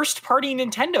first party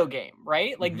Nintendo game,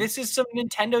 right? Like this is some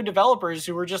Nintendo developers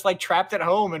who were just like trapped at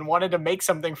home and wanted to make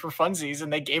something for funsies,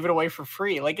 and they gave it away for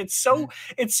free. Like it's so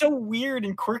weird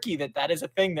and quirky that is a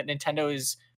thing that Nintendo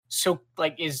is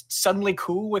suddenly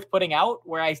cool with putting out,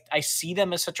 where I see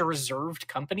them as such a reserved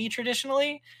company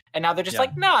traditionally, and now they're just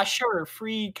like, nah, sure,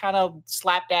 free kind of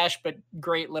slapdash, but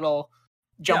great little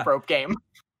jump rope game.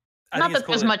 Not that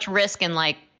there's much risk in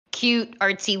like cute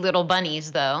artsy little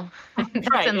bunnies, though. That's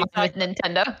right, in line with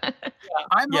Nintendo.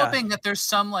 I'm hoping that there's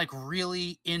some like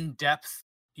really in-depth,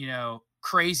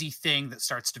 crazy thing that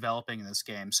starts developing in this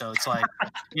game. So it's like,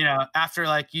 after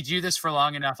like you do this for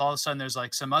long enough, all of a sudden there's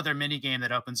like some other mini game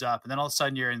that opens up, and then all of a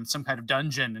sudden you're in some kind of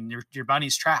dungeon and your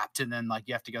bunny's trapped, and then like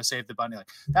you have to go save the bunny. Like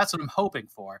that's what I'm hoping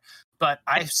for. But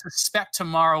I suspect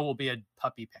tomorrow will be a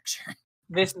puppy picture.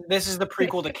 This is the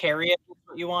prequel to Carry It.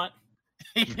 What you want?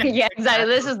 Yeah, exactly.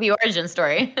 This is the origin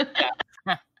story.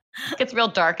 It gets real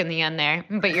dark in the end there,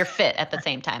 but you're fit at the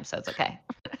same time, so it's okay.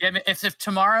 Yeah, if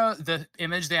tomorrow the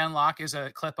image they unlock is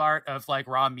a clip art of like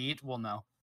raw meat, we'll know.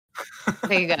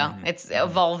 There you go. It's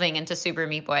evolving into Super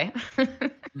Meat Boy.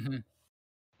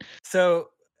 So,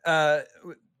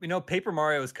 Paper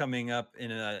Mario is coming up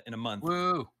in a month.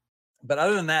 Woo! But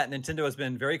other than that, Nintendo has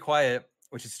been very quiet,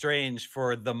 which is strange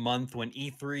for the month when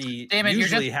E3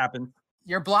 usually happens.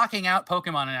 You're blocking out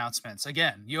Pokemon announcements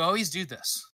again. You always do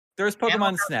this. There's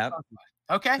Pokemon Snap.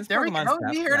 Okay, There's there we Pokemon go.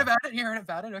 Snap, You heard about it. You heard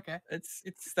about it. Okay,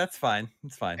 that's fine.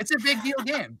 It's fine. It's a big deal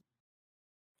game.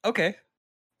 Okay.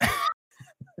 But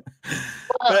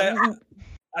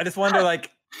I just wonder,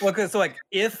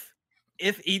 if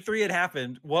E3 had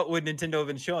happened, what would Nintendo have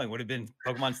been showing? Would it have been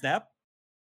Pokemon Snap?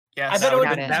 Yes. I bet it would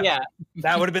have been.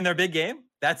 That would have been their big game.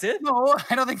 That's it? No,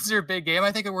 I don't think it's their big game.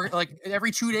 I think we're like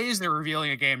every 2 days they're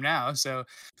revealing a game now. So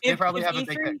they probably have a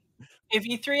big game. If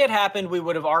E3 had happened, we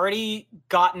would have already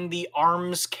gotten the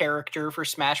ARMS character for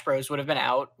Smash Bros. Would have been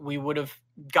out. We would have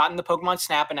gotten the Pokemon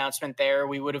Snap announcement there.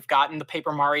 We would have gotten the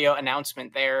Paper Mario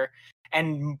announcement there.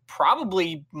 And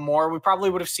probably more. We probably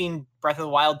would have seen Breath of the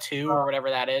Wild 2 or whatever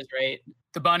that is, right?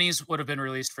 The bunnies would have been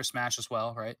released for Smash as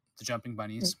well, right? The jumping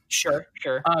bunnies. Sure.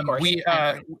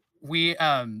 We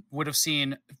would have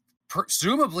seen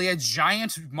presumably a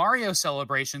giant Mario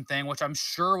celebration thing, which I'm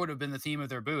sure would have been the theme of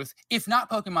their booth, if not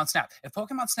Pokemon Snap. If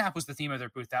Pokemon Snap was the theme of their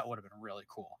booth, that would have been really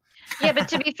cool. Yeah, but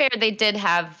to be fair, they did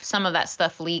have some of that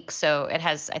stuff leak, so it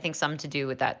has, I think, some to do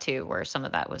with that too, where some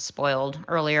of that was spoiled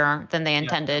earlier than they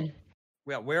intended.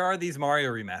 Yeah, where are these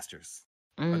Mario remasters?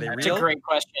 Are they That's real? a great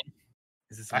question.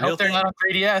 Is this I hope they're not on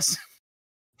 3DS.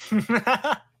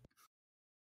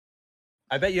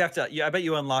 I bet you have to. Yeah, I bet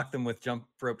you unlock them with Jump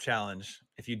Rope Challenge.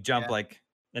 If you jump like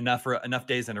enough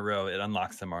days in a row, it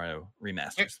unlocks the Mario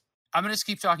remasters. I'm gonna just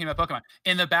keep talking about Pokemon.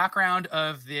 In the background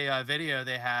of the video,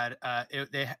 they had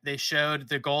they showed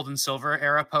the Gold and Silver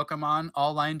era Pokemon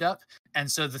all lined up,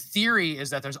 and so the theory is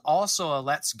that there's also a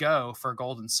Let's Go for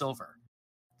Gold and Silver.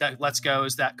 That Let's Go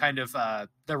is that kind of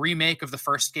the remake of the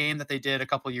first game that they did a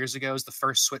couple years ago. Is the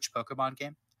first Switch Pokemon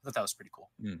game. I thought that was pretty cool.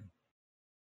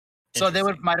 So they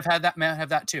might have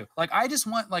that too. Like, I just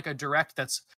want like a direct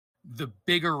that's the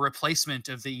bigger replacement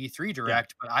of the E3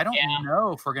 direct, but I don't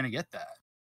know if we're gonna get that.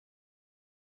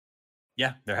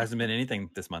 Yeah, there hasn't been anything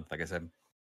this month, like I said.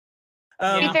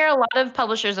 To be fair, a lot of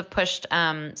publishers have pushed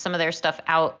some of their stuff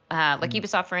out, like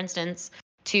Ubisoft, for instance,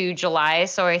 to July.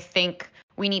 So I think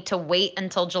we need to wait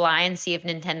until July and see if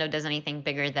Nintendo does anything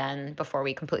bigger then before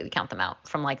we completely count them out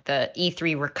from like the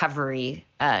E3 recovery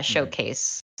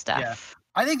showcase stuff. Yeah.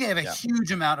 I think they have a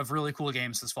huge amount of really cool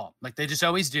games this fall. Like they just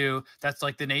always do. That's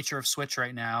like the nature of Switch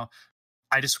right now.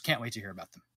 I just can't wait to hear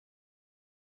about them.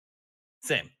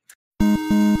 Same.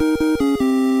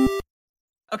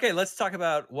 Okay, let's talk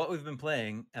about what we've been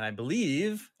playing. And I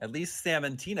believe at least Sam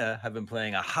and Tina have been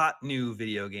playing a hot new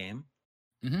video game.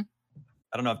 Mm-hmm.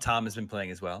 I don't know if Tom has been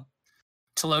playing as well.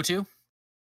 Talotu?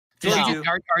 No.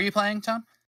 Are you playing, Tom?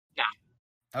 Yeah.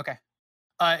 Okay.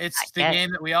 It's the game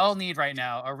that we all need right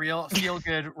now, a real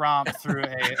feel-good romp through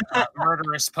a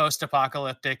murderous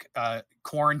post-apocalyptic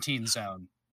quarantine zone.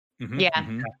 Mm-hmm. Yeah,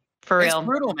 for real. It's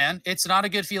brutal, man. It's not a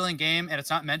good feeling game, and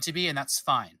it's not meant to be, and that's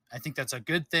fine. I think that's a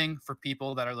good thing for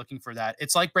people that are looking for that.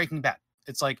 It's like Breaking Bad.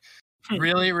 It's like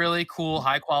really, really cool,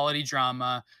 high-quality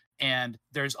drama, and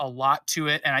there's a lot to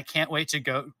it, and I can't wait to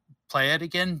go play it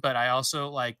again, but I also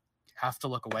like have to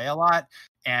look away a lot,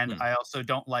 and I also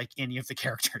don't like any of the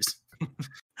characters.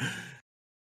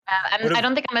 I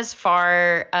don't think I'm as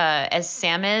far as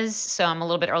Sam is, so I'm a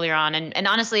little bit earlier on. And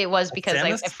honestly, it was because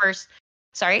I first...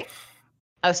 Sorry?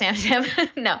 Oh, Sam?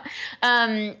 No.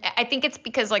 I think it's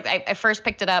because like I first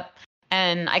picked it up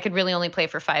and I could really only play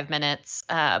for 5 minutes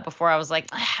before I was like,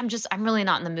 I'm really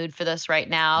not in the mood for this right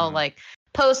now. Like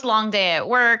post long day at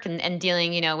work and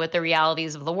dealing, with the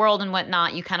realities of the world and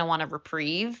whatnot, you kind of want a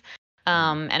reprieve.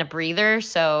 And a breather.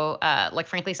 So, like,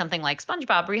 frankly, something like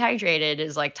SpongeBob Rehydrated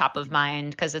is like top of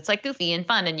mind because it's like goofy and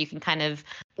fun and you can kind of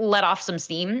let off some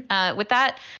steam with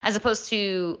that, as opposed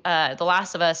to The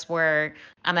Last of Us, where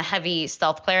I'm a heavy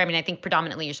stealth player. I mean, I think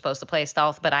predominantly you're supposed to play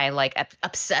stealth, but I like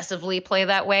obsessively play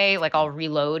that way. Like, I'll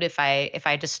reload if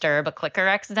I disturb a clicker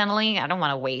accidentally. I don't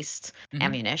want to waste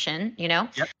ammunition,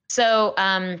 Yep. So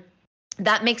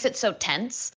that makes it so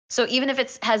tense. So even if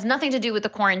it has nothing to do with the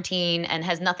quarantine and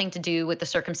has nothing to do with the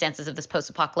circumstances of this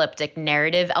post-apocalyptic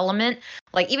narrative element,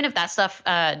 like even if that stuff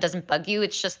doesn't bug you,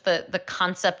 it's just the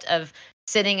concept of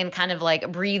sitting and kind of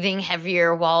like breathing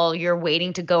heavier while you're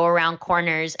waiting to go around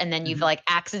corners, and then you've like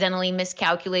accidentally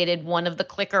miscalculated one of the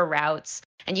clicker routes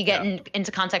and you get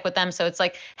into contact with them. So it's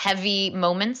like heavy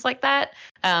moments like that.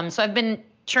 So I've been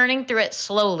churning through it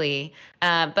slowly,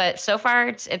 but so far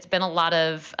it's been a lot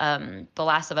of The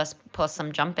Last of Us plus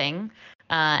some jumping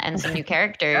and some new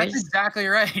characters. That's exactly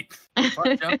right.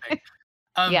 Jumping.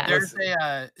 There's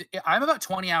I'm about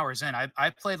 20 hours in. I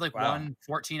played like one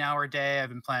 14-hour day. I've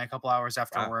been playing a couple hours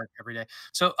after work every day.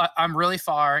 So I'm really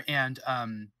far, and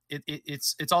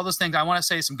it's all those things. I want to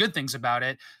say some good things about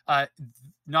it.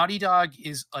 Naughty Dog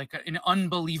is like an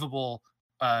unbelievable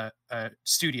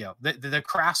studio. The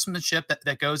craftsmanship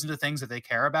that goes into things that they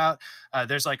care about.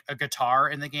 There's like a guitar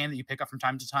in the game that you pick up from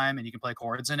time to time and you can play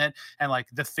chords in it, and like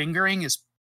the fingering is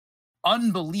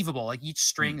unbelievable. Like each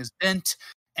string is bent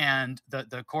and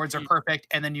the chords are perfect,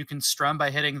 and then you can strum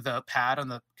by hitting the pad on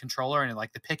the controller, and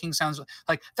like the picking sounds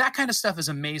like that kind of stuff is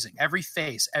amazing. Every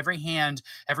face, every hand,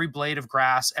 every blade of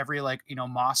grass, every like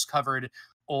moss covered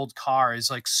old car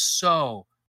is like so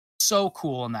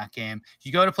cool in that game.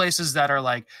 You go to places that are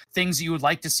like things you would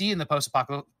like to see in the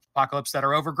post-apocalypse that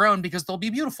are overgrown because they'll be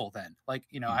beautiful then. Like,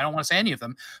 you know, I don't want to say any of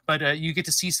them, but you get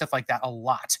to see stuff like that a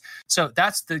lot. So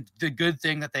that's the good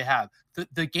thing that they have.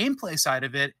 The gameplay side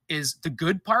of it is the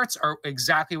good parts are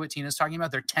exactly what Tina's talking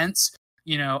about. They're tense,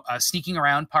 you know, sneaking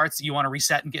around parts that you want to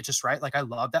reset and get just right. Like I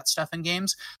love that stuff in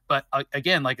games, but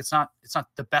again, like it's not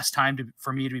the best time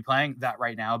for me to be playing that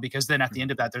right now, because then at the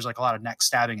end of that, there's like a lot of neck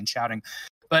stabbing and shouting.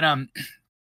 But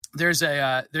there's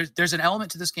an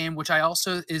element to this game which I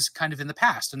also is kind of in the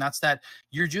past, and that's that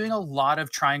you're doing a lot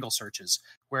of triangle searches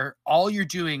where all you're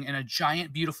doing in a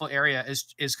giant beautiful area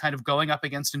is kind of going up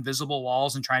against invisible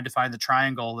walls and trying to find the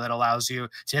triangle that allows you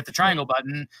to hit the triangle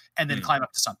button and then climb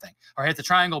up to something, or hit the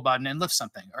triangle button and lift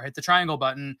something, or hit the triangle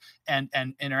button and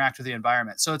interact with the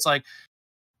environment. So it's like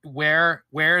where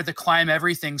the climb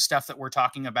everything stuff that we're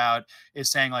talking about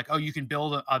is saying like, oh, you can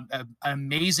build an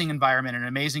amazing environment, an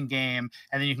amazing game,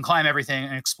 and then you can climb everything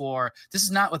and explore. This is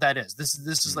not what that is. This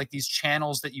is like these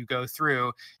channels that you go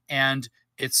through, and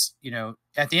it's, you know,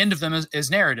 at the end of them is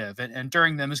narrative, and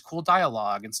during them is cool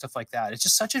dialogue and stuff like that. It's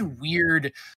just such a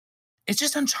weird, it's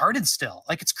just Uncharted still.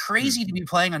 Like, it's crazy to be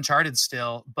playing Uncharted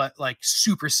still, but like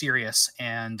super serious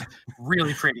and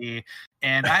really pretty.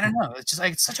 And I don't know, it's just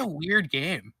like, it's such a weird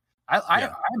game.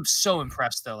 I'm so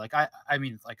impressed though. Like, I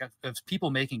mean, like if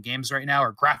people making games right now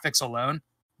or graphics alone,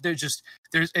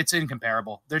 it's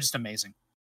incomparable. They're just amazing.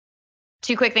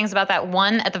 Two quick things about that.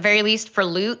 One, at the very least for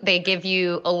loot, they give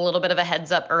you a little bit of a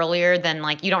heads up earlier than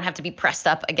like, you don't have to be pressed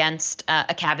up against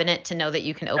a cabinet to know that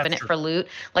you can open it for loot.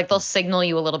 Like they'll signal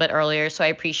you a little bit earlier. So I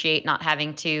appreciate not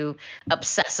having to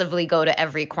obsessively go to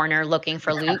every corner looking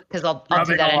for loot, because I'll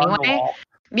do that anyway.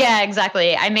 Yeah,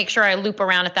 exactly. I make sure I loop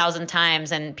around 1,000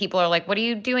 times, and people are like, what are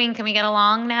you doing? Can we get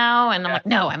along now? And I'm like,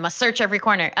 no, I must search every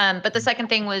corner. But the second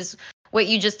thing was what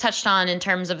you just touched on in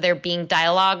terms of there being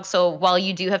dialogue. So while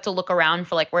you do have to look around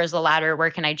for like, where's the ladder? Where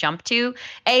can I jump to?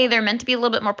 They're meant to be a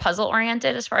little bit more puzzle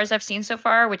oriented as far as I've seen so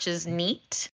far, which is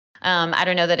neat. I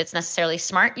don't know that it's necessarily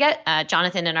smart yet.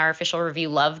 Jonathan in our official review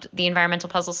loved the environmental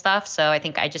puzzle stuff. So I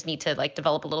think I just need to like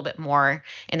develop a little bit more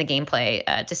in the gameplay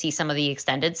to see some of the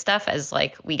extended stuff as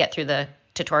like we get through the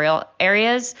tutorial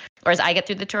areas, or as I get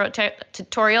through the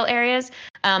tutorial areas.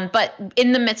 But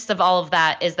in the midst of all of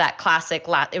that is that classic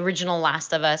original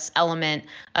Last of Us element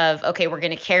of, okay, we're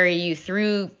going to carry you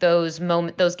through those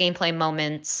gameplay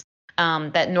moments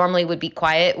that normally would be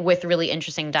quiet, with really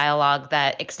interesting dialogue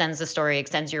that extends the story,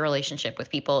 extends your relationship with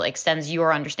people, extends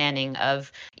your understanding of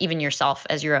even yourself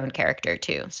as your own character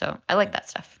too. So I like that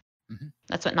stuff. Mm-hmm.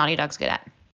 That's what Naughty Dog's good at.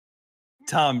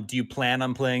 Tom, do you plan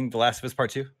on playing The Last of Us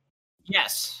Part 2?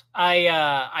 Yes.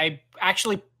 I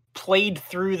actually played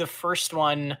through the first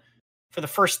one for the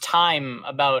first time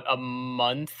about a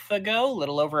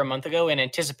little over a month ago, in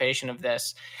anticipation of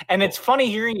this. And it's funny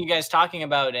hearing you guys talking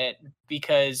about it,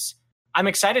 because I'm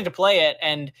excited to play it,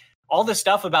 and all the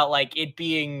stuff about like it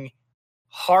being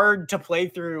hard to play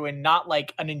through and not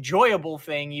like an enjoyable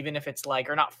thing, even if it's like,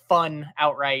 or not fun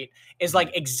outright, is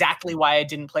like exactly why I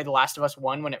didn't play The Last of Us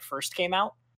 1 when it first came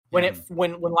out.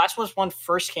 When Last of Us 1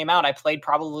 first came out, I played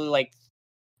probably like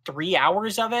 3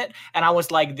 hours of it, and I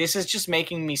was like, this is just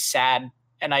making me sad,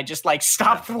 and I just like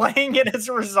stopped playing it as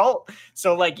a result.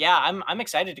 So like, yeah, I'm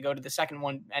excited to go to the second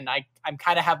one, and I'm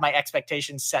kind of have my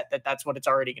expectations set that that's what it's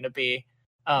already going to be.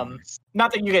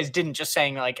 Not that you guys didn't, just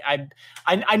saying like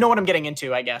I know what I'm getting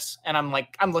into, I guess, and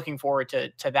I'm looking forward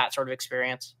to that sort of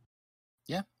experience.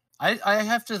 Yeah. I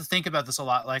have to think about this a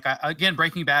lot. Like, again,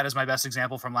 Breaking Bad is my best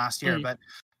example from last year, but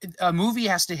a movie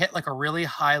has to hit like a really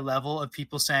high level of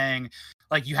people saying,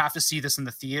 like, you have to see this in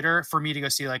the theater for me to go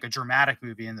see like a dramatic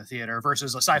movie in the theater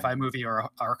versus a sci-fi movie or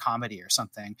a comedy or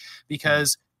something,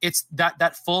 because it's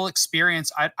that full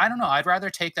experience. I don't know. I'd rather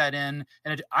take that in,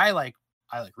 and I like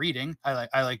reading.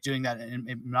 I like doing that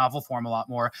in novel form a lot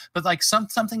more. But like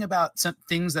something about some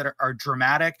things that are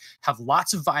dramatic, have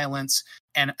lots of violence,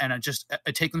 and just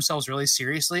take themselves really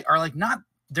seriously, are like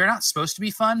they're not supposed to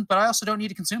be fun. But I also don't need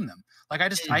to consume them. Like I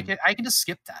can just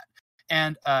skip that.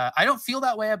 And I don't feel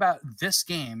that way about this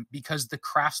game, because the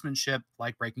craftsmanship,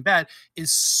 like Breaking Bad,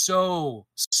 is so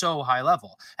high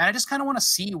level. And I just kind of want to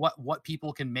see what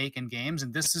people can make in games.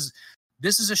 And this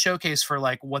is a showcase for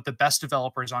like what the best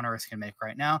developers on earth can make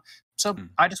right now. So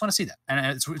I just want to see that. And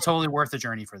it's totally worth the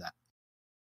journey for that.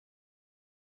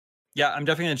 Yeah, I'm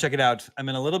definitely going to check it out. I'm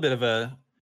in a little bit of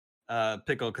a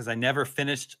pickle because I never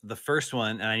finished the first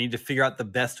one, and I need to figure out the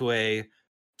best way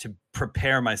to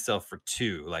prepare myself for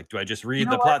 2. Like, do I just read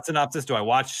the plot synopsis? Do I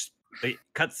watch the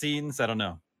cutscenes? I don't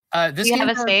know. Do you have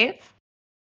a save?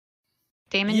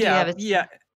 Damon, do you have a save? Yeah.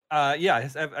 Yeah,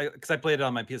 because I played it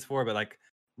on my PS4, but like,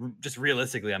 just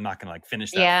realistically, I'm not gonna like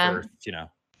finish that first.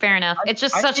 Fair enough. It's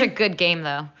just such a good game,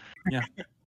 though. Yeah.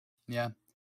 Yeah.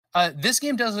 This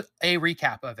game does a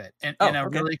recap of it in a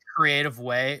really creative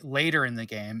way later in the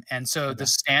game. And so the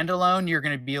standalone, you're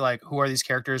going to be like, who are these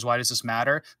characters? Why does this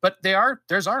matter? But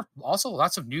there's also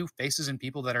lots of new faces and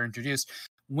people that are introduced.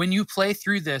 When you play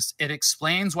through this, it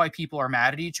explains why people are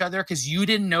mad at each other because you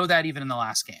didn't know that even in the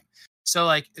last game. So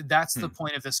like, that's the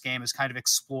point of this game, is kind of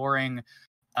exploring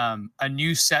a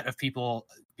new set of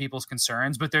people's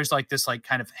concerns, but there's like this like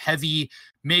kind of heavy,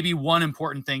 maybe one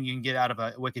important thing you can get out of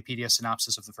a Wikipedia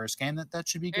synopsis of the first game that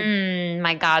should be good.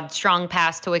 My God, strong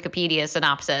pass to Wikipedia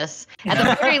synopsis. At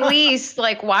the very least,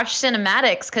 like watch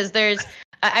cinematics, because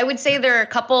I would say there are a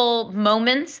couple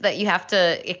moments that you have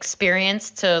to experience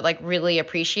to like really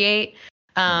appreciate.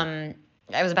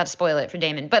 I was about to spoil it for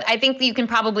Damon, but I think you can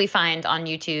probably find on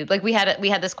YouTube. Like we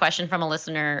had this question from a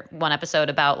listener one episode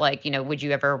about like, would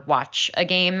you ever watch a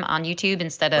game on YouTube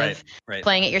instead of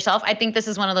playing it yourself? I think this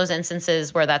is one of those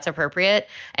instances where that's appropriate.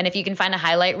 And if you can find a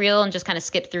highlight reel and just kind of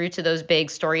skip through to those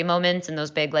big story moments and those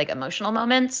big like emotional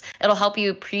moments, it'll help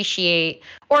you appreciate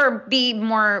or be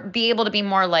able to be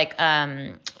more like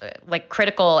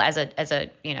critical as a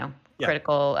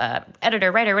critical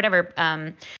editor, writer,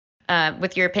 whatever.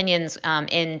 With your opinions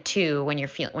in 2 when you're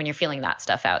feeling that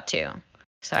stuff out too.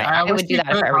 So I would do that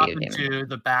if I were you. To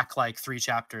the back like 3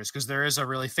 chapters, because there is a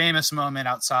really famous moment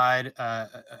outside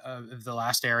of the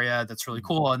last area that's really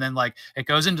cool, and then like it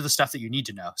goes into the stuff that you need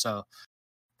to know. So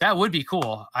that would be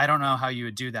cool. I don't know how you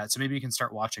would do that. So maybe you can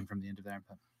start watching from the end of there.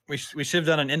 We should have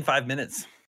done an in 5 minutes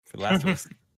for The Last of Us.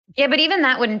 Yeah, but even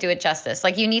that wouldn't do it justice.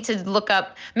 Like you need to look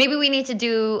up. Maybe we need to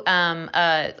do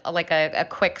a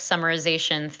quick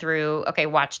summarization through. Okay,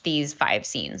 watch these 5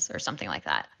 scenes or something like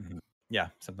that. Mm-hmm. Yeah,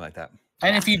 something like that.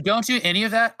 And if you don't do any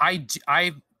of that, I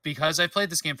because I played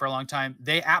this game for a long time,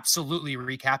 they absolutely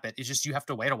recap it. It's just you have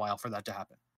to wait a while for that to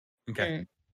happen. Okay.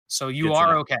 So you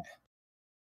are okay.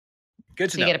 Good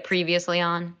to know. You get a previously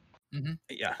on. Mm-hmm.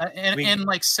 Yeah, and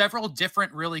like several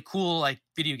different really cool like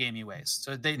video gamey ways.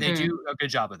 So they do a good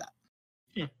job of that.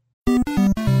 Yeah.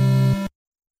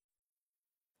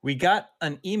 We got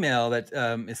an email that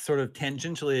is sort of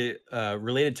tangentially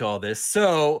related to all this.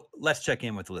 So let's check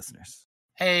in with the listeners.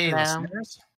 Hey,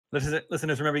 listeners.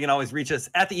 Listeners, remember you can always reach us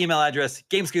at the email address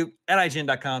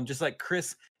gamescoop@ign.com, just like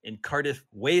Chris in Cardiff,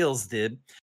 Wales did.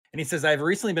 And he says, I've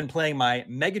recently been playing my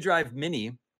Mega Drive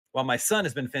Mini while my son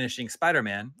has been finishing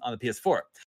Spider-Man on the PS4.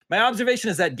 My observation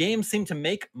is that games seem to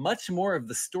make much more of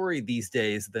the story these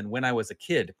days than when I was a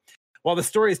kid. While the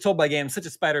stories told by games such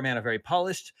as Spider-Man are very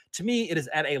polished, to me it is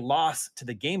at a loss to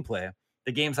the gameplay.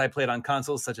 The games I played on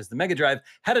consoles such as the Mega Drive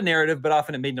had a narrative, but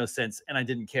often it made no sense and I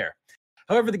didn't care.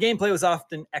 However, the gameplay was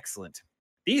often excellent.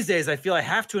 These days, I feel I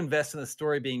have to invest in the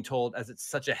story being told as it's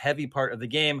such a heavy part of the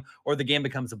game, or the game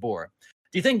becomes a bore.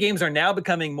 Do you think games are now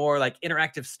becoming more like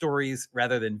interactive stories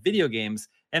rather than video games?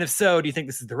 And if so, do you think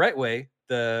this is the right way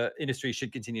the industry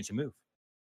should continue to move?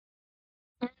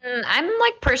 I'm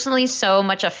like personally so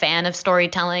much a fan of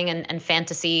storytelling and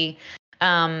fantasy.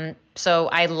 So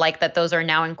I like that those are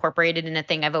now incorporated in a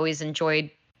thing I've always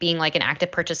enjoyed being like an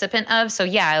active participant of. So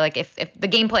yeah, like if the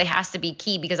gameplay has to be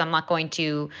key because I'm not going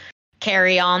to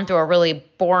carry on through a really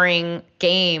boring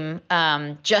game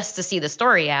just to see the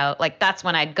story out, like that's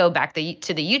when I'd go back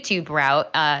to the YouTube route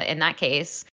in that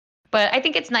case. But I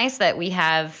think it's nice that we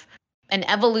have an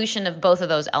evolution of both of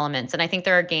those elements. And I think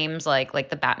there are games like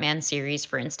the Batman series,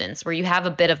 for instance, where you have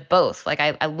a bit of both. Like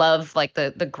I love like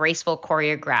the graceful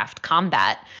choreographed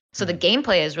combat. So the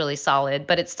gameplay is really solid,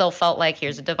 but it still felt like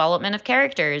here's a development of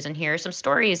characters and here are some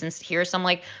stories and here are some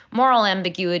like moral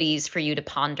ambiguities for you to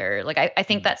ponder. Like I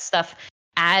think that stuff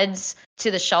adds to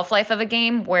the shelf life of a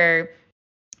game, where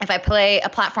if I play a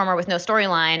platformer with no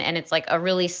storyline and it's like a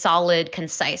really solid,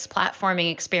 concise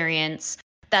platforming experience,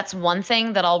 that's one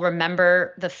thing that I'll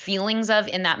remember the feelings of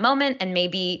in that moment. And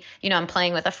maybe, I'm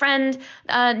playing with a friend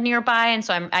nearby. And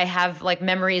so I have like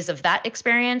memories of that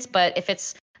experience. But if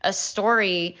it's a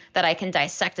story that I can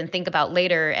dissect and think about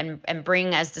later and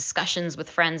bring as discussions with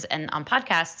friends and on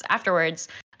podcasts afterwards,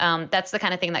 that's the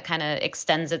kind of thing that kind of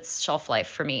extends its shelf life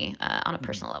for me on a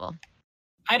personal level.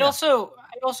 I'd also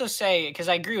say, because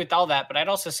I agree with all that, but I'd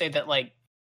also say that like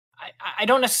I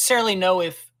don't necessarily know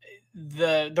if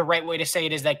the right way to say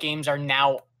it is that games are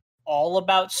now all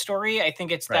about story. I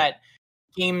think it's that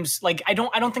games, like I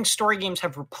don't think story games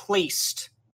have replaced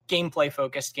gameplay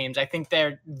focused games. I think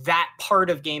that part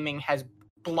of gaming has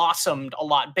blossomed a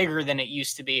lot bigger than it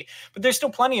used to be. But there's still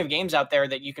plenty of games out there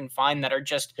that you can find that are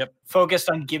just focused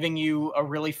on giving you a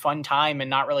really fun time and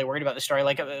not really worried about the story.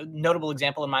 Like a notable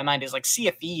example in my mind is like Sea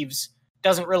of Thieves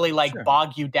doesn't really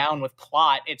bog you down with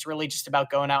plot. It's really just about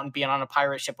going out and being on a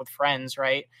pirate ship with friends,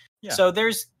 right? Yeah. So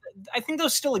I think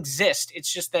those still exist.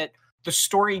 It's just that the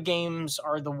story games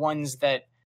are the ones that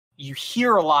you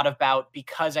hear a lot about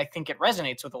because I think it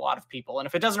resonates with a lot of people. And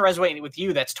if it doesn't resonate with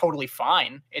you, that's totally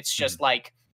fine. It's just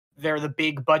like they're the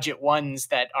big budget ones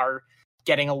that are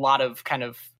getting a lot of kind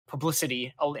of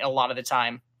publicity a lot of the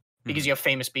time because you have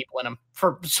famous people in them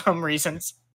for some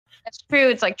reasons. That's true.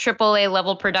 It's like AAA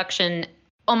level production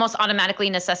almost automatically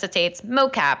necessitates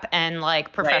mocap and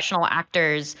like professional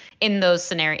actors in those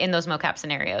mocap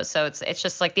scenarios. So it's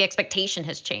just like the expectation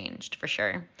has changed for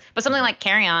sure. But something like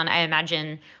Carry On, I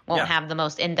imagine, won't have the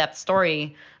most in-depth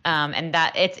story, and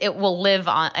that it will live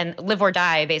or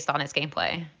die based on its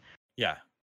gameplay. Yeah,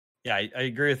 I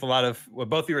agree with a lot of what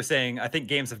both of you were saying. I think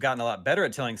games have gotten a lot better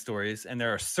at telling stories, and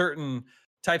there are certain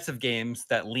types of games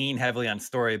that lean heavily on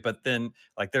story. But then,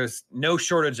 like, there's no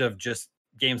shortage of just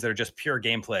games that are just pure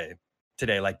gameplay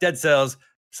today, like Dead Cells,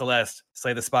 Celeste,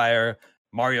 Slay the Spire,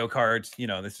 Mario Kart. You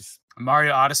know, this is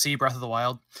Mario Odyssey, Breath of the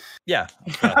Wild. Yeah,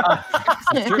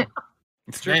 it's true.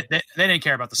 It's true. They didn't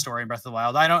care about the story in Breath of the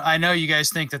Wild. I know you guys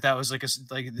think that was like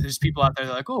there's people out there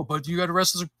that are like, oh, but you got to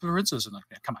wrestle the princess, and like,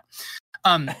 yeah, come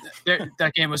on.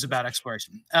 That game was about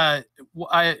exploration. I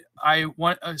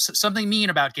want something mean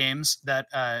about games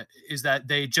that is that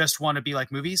they just want to be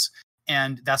like movies.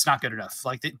 And that's not good enough.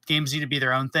 Like the games need to be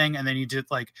their own thing, and they need to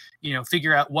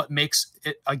figure out what makes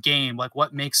it a game. Like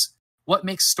what makes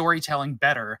storytelling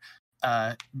better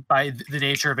by the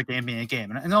nature of a game being a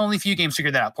game. And only a few games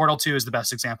figured that out. Portal 2 is the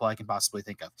best example I can possibly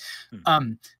think of.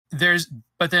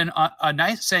 But then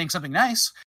saying something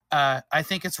nice. I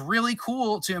think it's really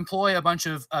cool to employ a bunch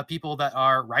of people that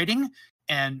are writing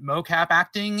and mocap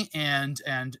acting and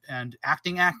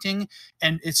acting,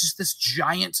 and it's just this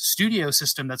giant studio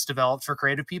system that's developed for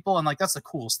creative people, and like that's the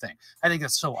coolest thing. I think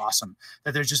that's so awesome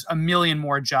that there's just a million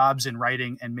more jobs in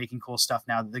writing and making cool stuff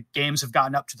now. The games have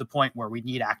gotten up to the point where we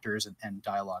need actors and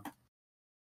dialogue.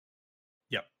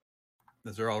 Yep,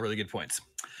 those are all really good points.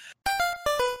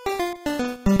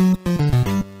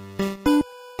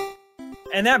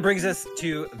 And that brings us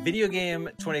to Video Game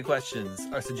 20 Questions.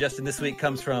 Our suggestion this week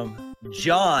comes from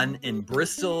John in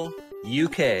Bristol,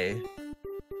 UK.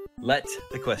 Let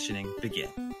the questioning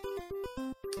begin.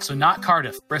 So not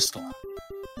Cardiff, Bristol.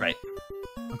 Right.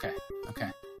 Okay.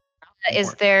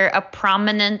 Is there a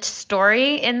prominent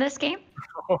story in this game?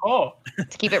 Oh.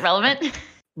 To keep it relevant?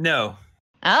 No.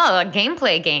 Oh, a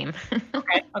gameplay game.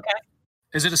 Okay.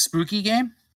 Is it a spooky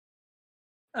game?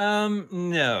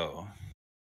 No.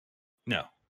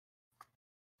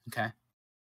 Okay.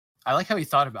 I like how he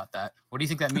thought about that. What do you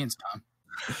think that means, Tom?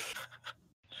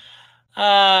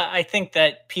 I think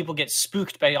that people get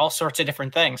spooked by all sorts of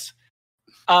different things.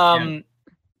 I'm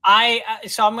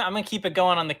gonna keep it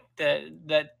going on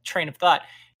the train of thought.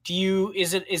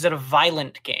 Is it a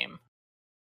violent game?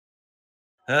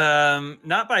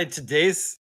 Not by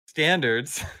today's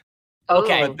standards.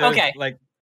 Okay. Okay.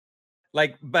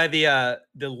 Like by the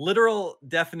literal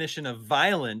definition of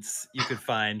violence you could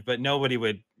find, but nobody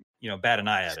would, bat an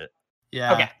eye at it.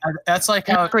 Yeah. Okay. That's like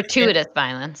how gratuitous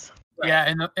violence.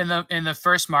 Yeah, in the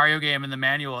first Mario game in the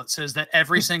manual, it says that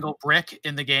every single brick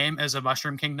in the game is a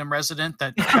Mushroom Kingdom resident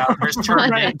that Bowser's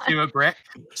turned into a brick.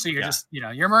 So you're just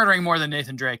you're murdering more than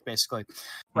Nathan Drake, basically.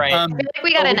 Right. I feel like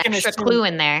we got an extra clue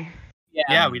in there.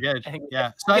 Yeah, we did. So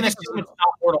I think it's not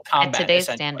Mortal Kombat at today's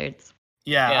standards.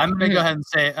 Yeah, I'm gonna go ahead and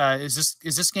say, is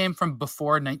this game from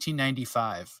before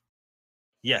 1995?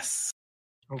 Yes.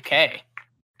 Okay.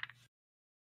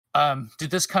 Did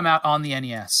this come out on the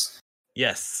NES?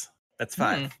 Yes. That's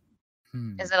 5.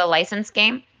 Is it a licensed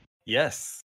game?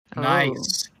 Yes.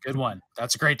 Nice. Good one.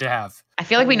 That's great to have. I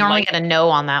feel like we normally get a no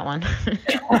on that one.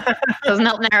 Doesn't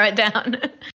help narrow it down.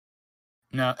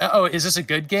 No. Oh, is this a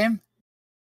good game?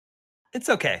 It's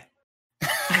okay.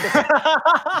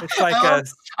 It's like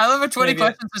I love it. 20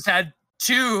 Questions has had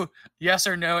 2 yes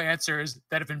or no answers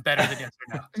that have been better than yes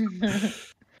or no.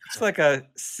 It's like a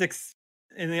 6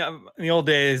 in the old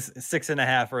days,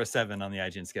 6.5 or a 7 on the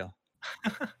IGN scale.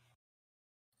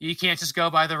 You can't just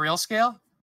go by the real scale?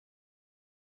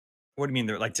 What do you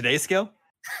mean? Like today's scale?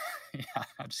 Yeah,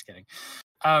 I'm just kidding.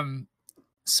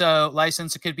 So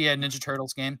license, it could be a Ninja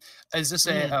Turtles game. Is this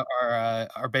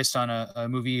are based on a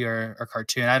movie or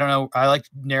cartoon? I don't know. I like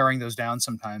narrowing those down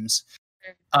sometimes.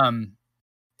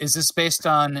 Is this based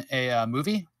on a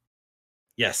movie?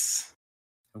 Yes.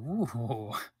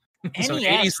 Ooh. So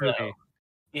NES 80s movie.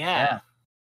 Yeah.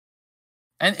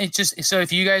 And it just so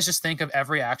if you guys just think of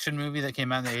every action movie that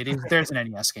came out in the 80s, there's an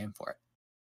NES game for it.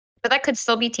 But that could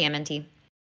still be TMNT.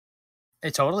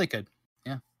 It totally could.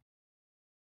 Yeah.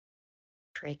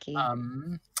 Tricky.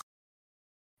 Was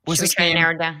Should this we try game to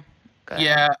narrow it down? Go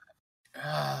ahead.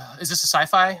 Yeah. Is this a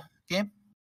sci-fi game?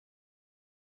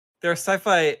 There are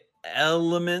sci-fi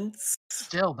elements.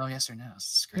 Still, no yes or no. This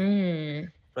is great.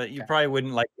 But you probably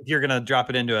wouldn't like if you're gonna drop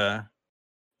it into a,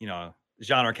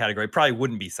 genre category. Probably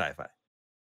wouldn't be sci-fi.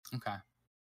 Okay.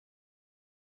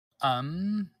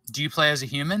 Do you play as a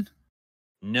human?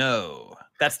 No,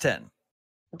 that's 10.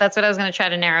 That's what I was going to try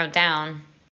to narrow it down.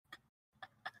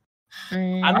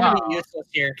 I'm going to be useless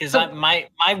here because my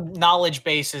knowledge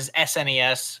base is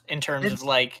SNES in terms of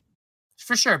like.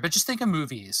 For sure, but just think of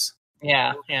movies.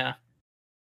 Yeah.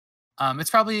 It's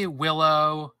probably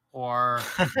Willow or,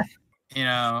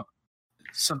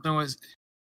 something was.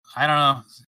 I don't know.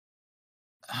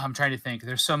 I'm trying to think.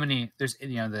 There's so many. There's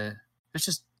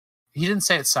just. He didn't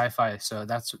say it's sci-fi, so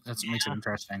that's makes it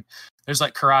interesting. There's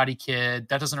like Karate Kid.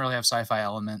 That doesn't really have sci-fi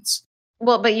elements.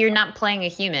 Well, but you're not playing a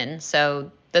human,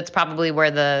 so that's probably where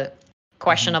the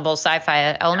questionable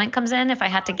sci-fi element comes in, if I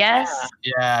had to guess.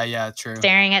 Yeah, true.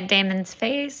 Staring at Damon's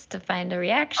face to find a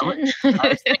reaction. I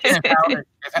was thinking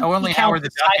if only Howard the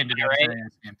Duck ended up in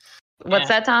this game. What's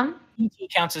that, Tom? E.T.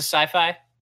 counts as sci-fi.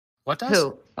 What does?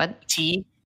 Who? What?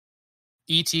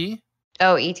 E.T.?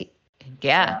 Oh, E.T.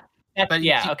 Yeah. But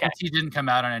okay. E.T. didn't come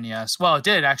out on NES. Well, it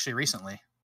did actually recently.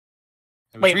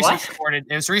 Wait, what? It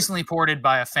was recently ported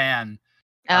by a fan,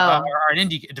 or an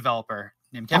indie developer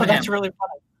named Kevin. That's really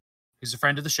funny. He's a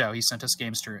friend of the show. He sent us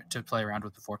games to play around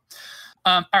with before.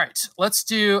 All right, let's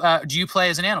do. Do you play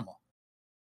as an animal?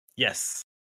 Yes.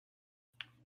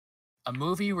 A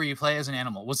movie where you play as an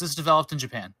animal. Was this developed in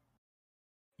Japan?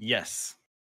 Yes.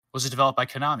 Was it developed by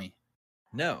Konami?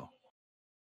 No.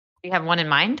 Do you have one in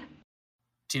mind?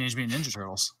 Teenage Mutant Ninja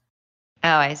Turtles. Oh,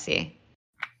 I see.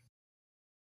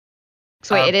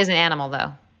 So wait, it is an animal,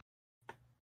 though.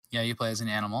 Yeah, you play as an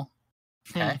animal.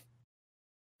 Okay.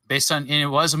 Based on, and it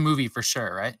was a movie for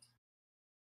sure, right?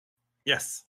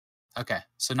 Yes. Okay,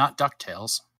 so not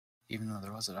DuckTales, even though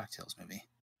there was a DuckTales movie.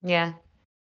 Yeah.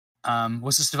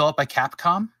 Was this developed by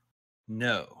Capcom?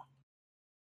 No.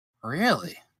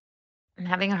 Really? I'm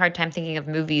having a hard time thinking of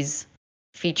movies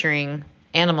featuring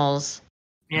animals.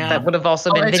 Yeah. That would have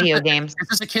also been video games.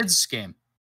 This is a kid's game.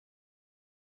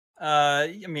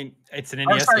 I mean, it's an NES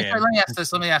game. Sorry, let me ask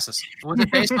this. Was it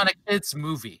based on a kid's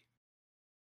movie?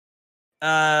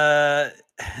 That's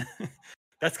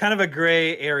kind of a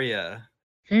gray area.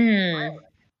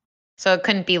 So it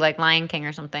couldn't be like Lion King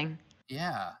or something.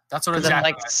 Yeah, that's what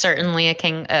exactly. Like certainly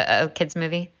a kid's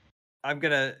movie. We're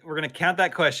gonna count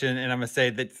that question, and I'm gonna say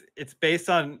that it's based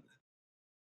on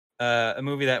a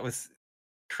movie that was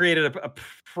created a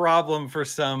problem for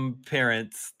some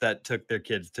parents that took their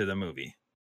kids to the movie.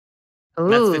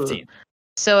 Ooh. That's 15.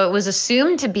 So it was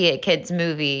assumed to be a kid's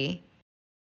movie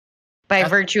by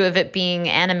virtue of it being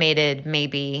animated,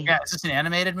 maybe. Yeah, is this an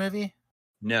animated movie?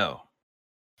 No.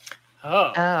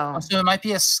 Oh. So it might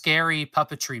be a scary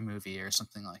puppetry movie or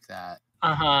something like that.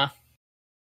 Uh-huh.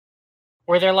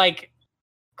 Were there like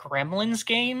Gremlins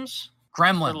games?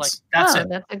 Gremlins. That's it.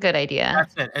 That's a good idea.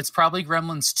 That's it. It's probably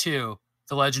Gremlins 2,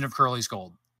 The Legend of Curly's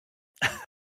Gold.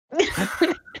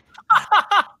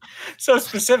 So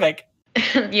specific.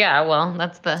 Yeah, well,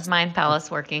 that's the Mind Palace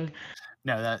working.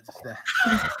 No, that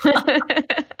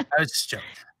I was just joking.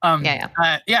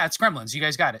 Yeah, it's Gremlins. You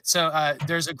guys got it. So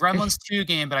there's a Gremlins 2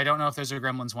 game, but I don't know if there's a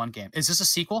Gremlins 1 game. Is this a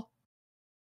sequel?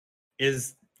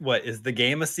 Is the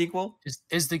game a sequel?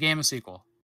 Is the game a sequel?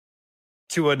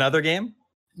 To another game?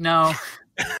 No.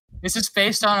 This is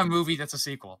based on a movie that's a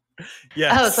sequel.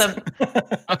 Yes.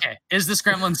 Okay. Is this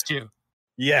Gremlins 2?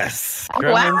 Yes.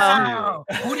 Wow.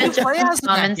 Who did you play as in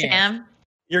that game? Sam?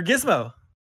 You're Gizmo.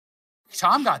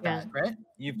 Tom got that, right?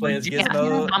 You play as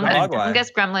Gizmo. I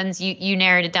guess Gremlins, you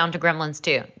narrowed it down to Gremlins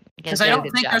 2. Because I don't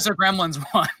think there's a Gremlins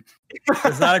 1.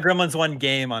 There's not a Gremlins 1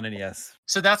 game on NES.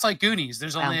 So that's like Goonies.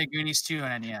 There's only a Goonies 2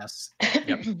 on NES.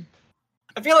 Yep.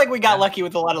 I feel like we got lucky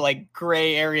with a lot of like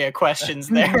gray area questions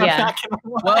there. Yeah.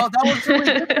 Well, that was really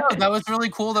good, though. That was really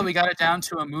cool that we got it down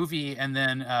to a movie and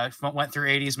then went through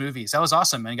 80s movies. That was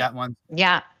awesome and got one.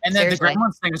 Yeah. And then the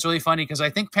Gremlins thing is really funny because I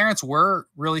think parents were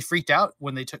really freaked out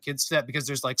when they took kids to that because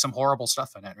there's like some horrible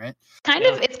stuff in it, right?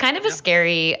 It's kind of a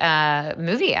scary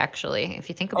movie, actually, if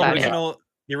you think about it.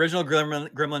 The original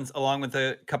Gremlins, along with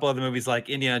a couple other movies like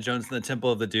Indiana Jones and the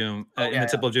Temple of Doom,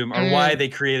 Temple of Doom, are why they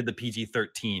created the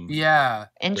PG-13. Yeah,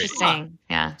 interesting.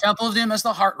 Yeah, Temple of Doom has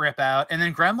the heart rip out, and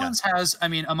then Gremlins has, I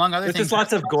mean, among other things, there's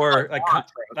lots of gore, like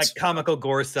comical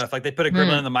gore stuff. Like they put a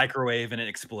gremlin in the microwave and it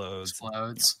explodes.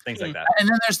 Things like that. And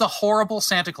then there's the horrible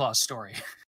Santa Claus story.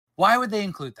 Why would they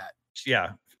include that?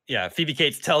 Yeah. Phoebe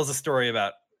Cates tells a story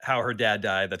about how her dad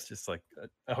died. That's just like,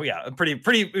 it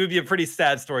would be a pretty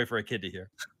sad story for a kid to hear.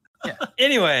 Yeah.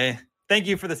 Anyway, thank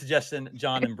you for the suggestion,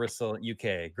 John in Bristol,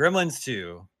 UK. Gremlins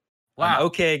 2. Wow. An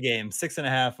okay game,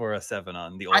 6.5 or a 7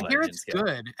 on the old. I hear it's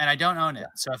good, and I don't own it.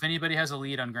 So if anybody has a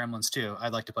lead on Gremlins 2,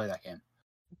 I'd like to play that game.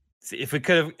 See, if we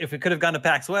could have gone to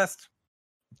PAX West,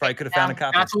 probably could have found a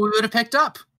copy. That's what we would have picked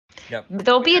up. Yep.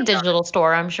 There'll be a digital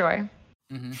store, I'm sure.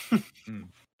 Mm-hmm.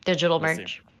 Digital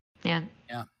merch. Yeah.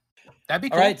 That'd be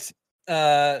cool. All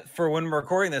right. For when we're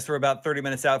recording this, we're about 30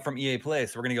 minutes out from EA Play.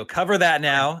 So we're going to go cover that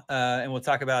now. And we'll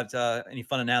talk about any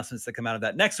fun announcements that come out of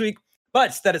that next week.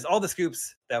 But that is all the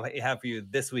scoops that we have for you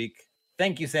this week.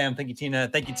 Thank you, Sam. Thank you, Tina.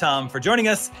 Thank you, Tom, for joining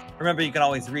us. Remember, you can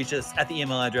always reach us at the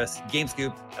email address,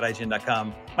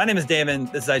 gamescoop@ign.com. My name is Damon.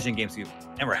 This is IGN GameScoop,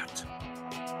 and we're out.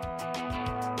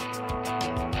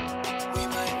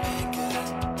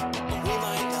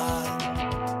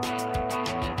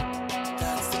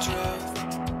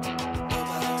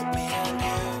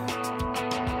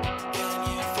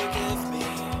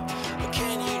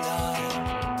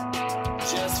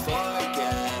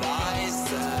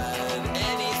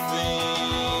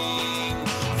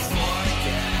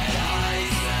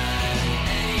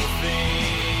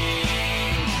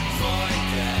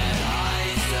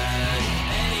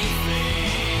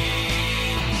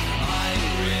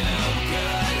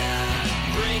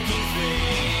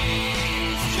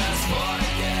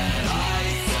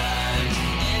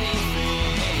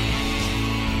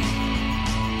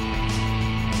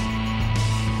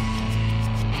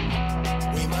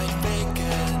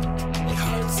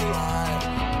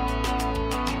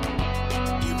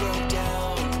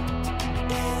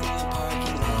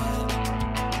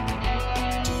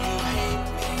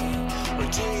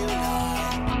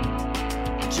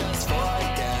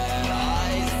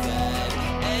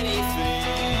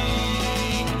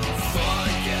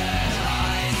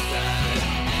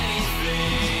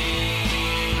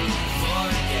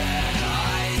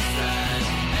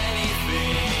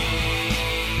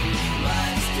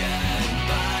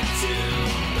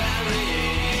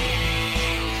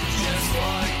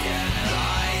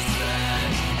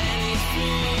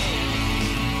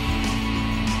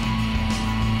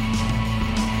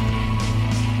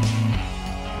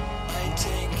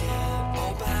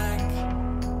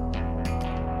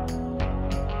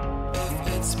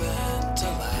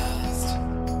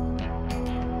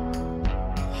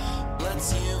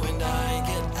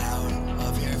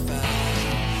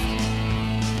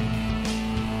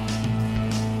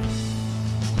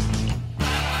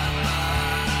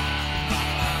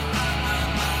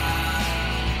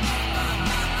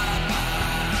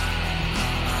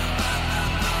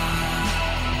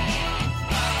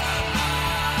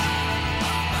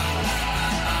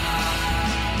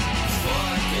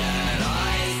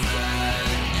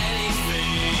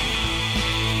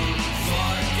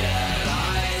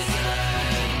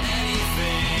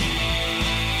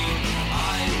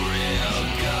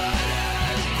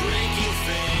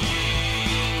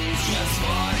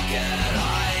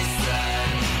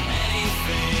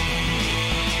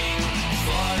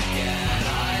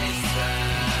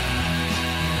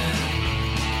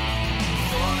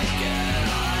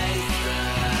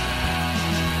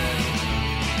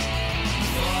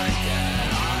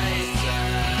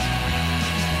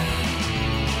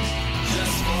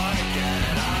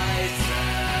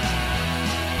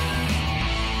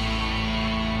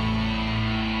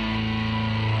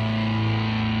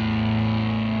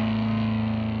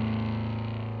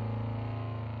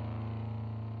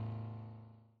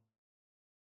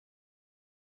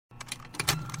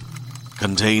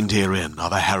 Contained herein are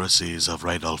the heresies of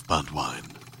Radolf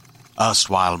Burntwine,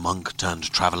 erstwhile monk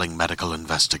turned traveling medical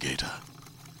investigator.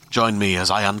 Join me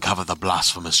as I uncover the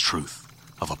blasphemous truth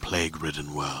of a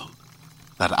plague-ridden world,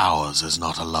 that ours is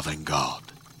not a loving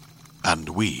God, and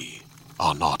we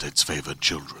are not its favored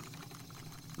children.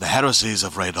 The heresies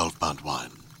of Radolf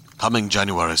Burntwine, coming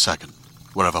January 2nd,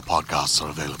 wherever podcasts are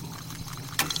available.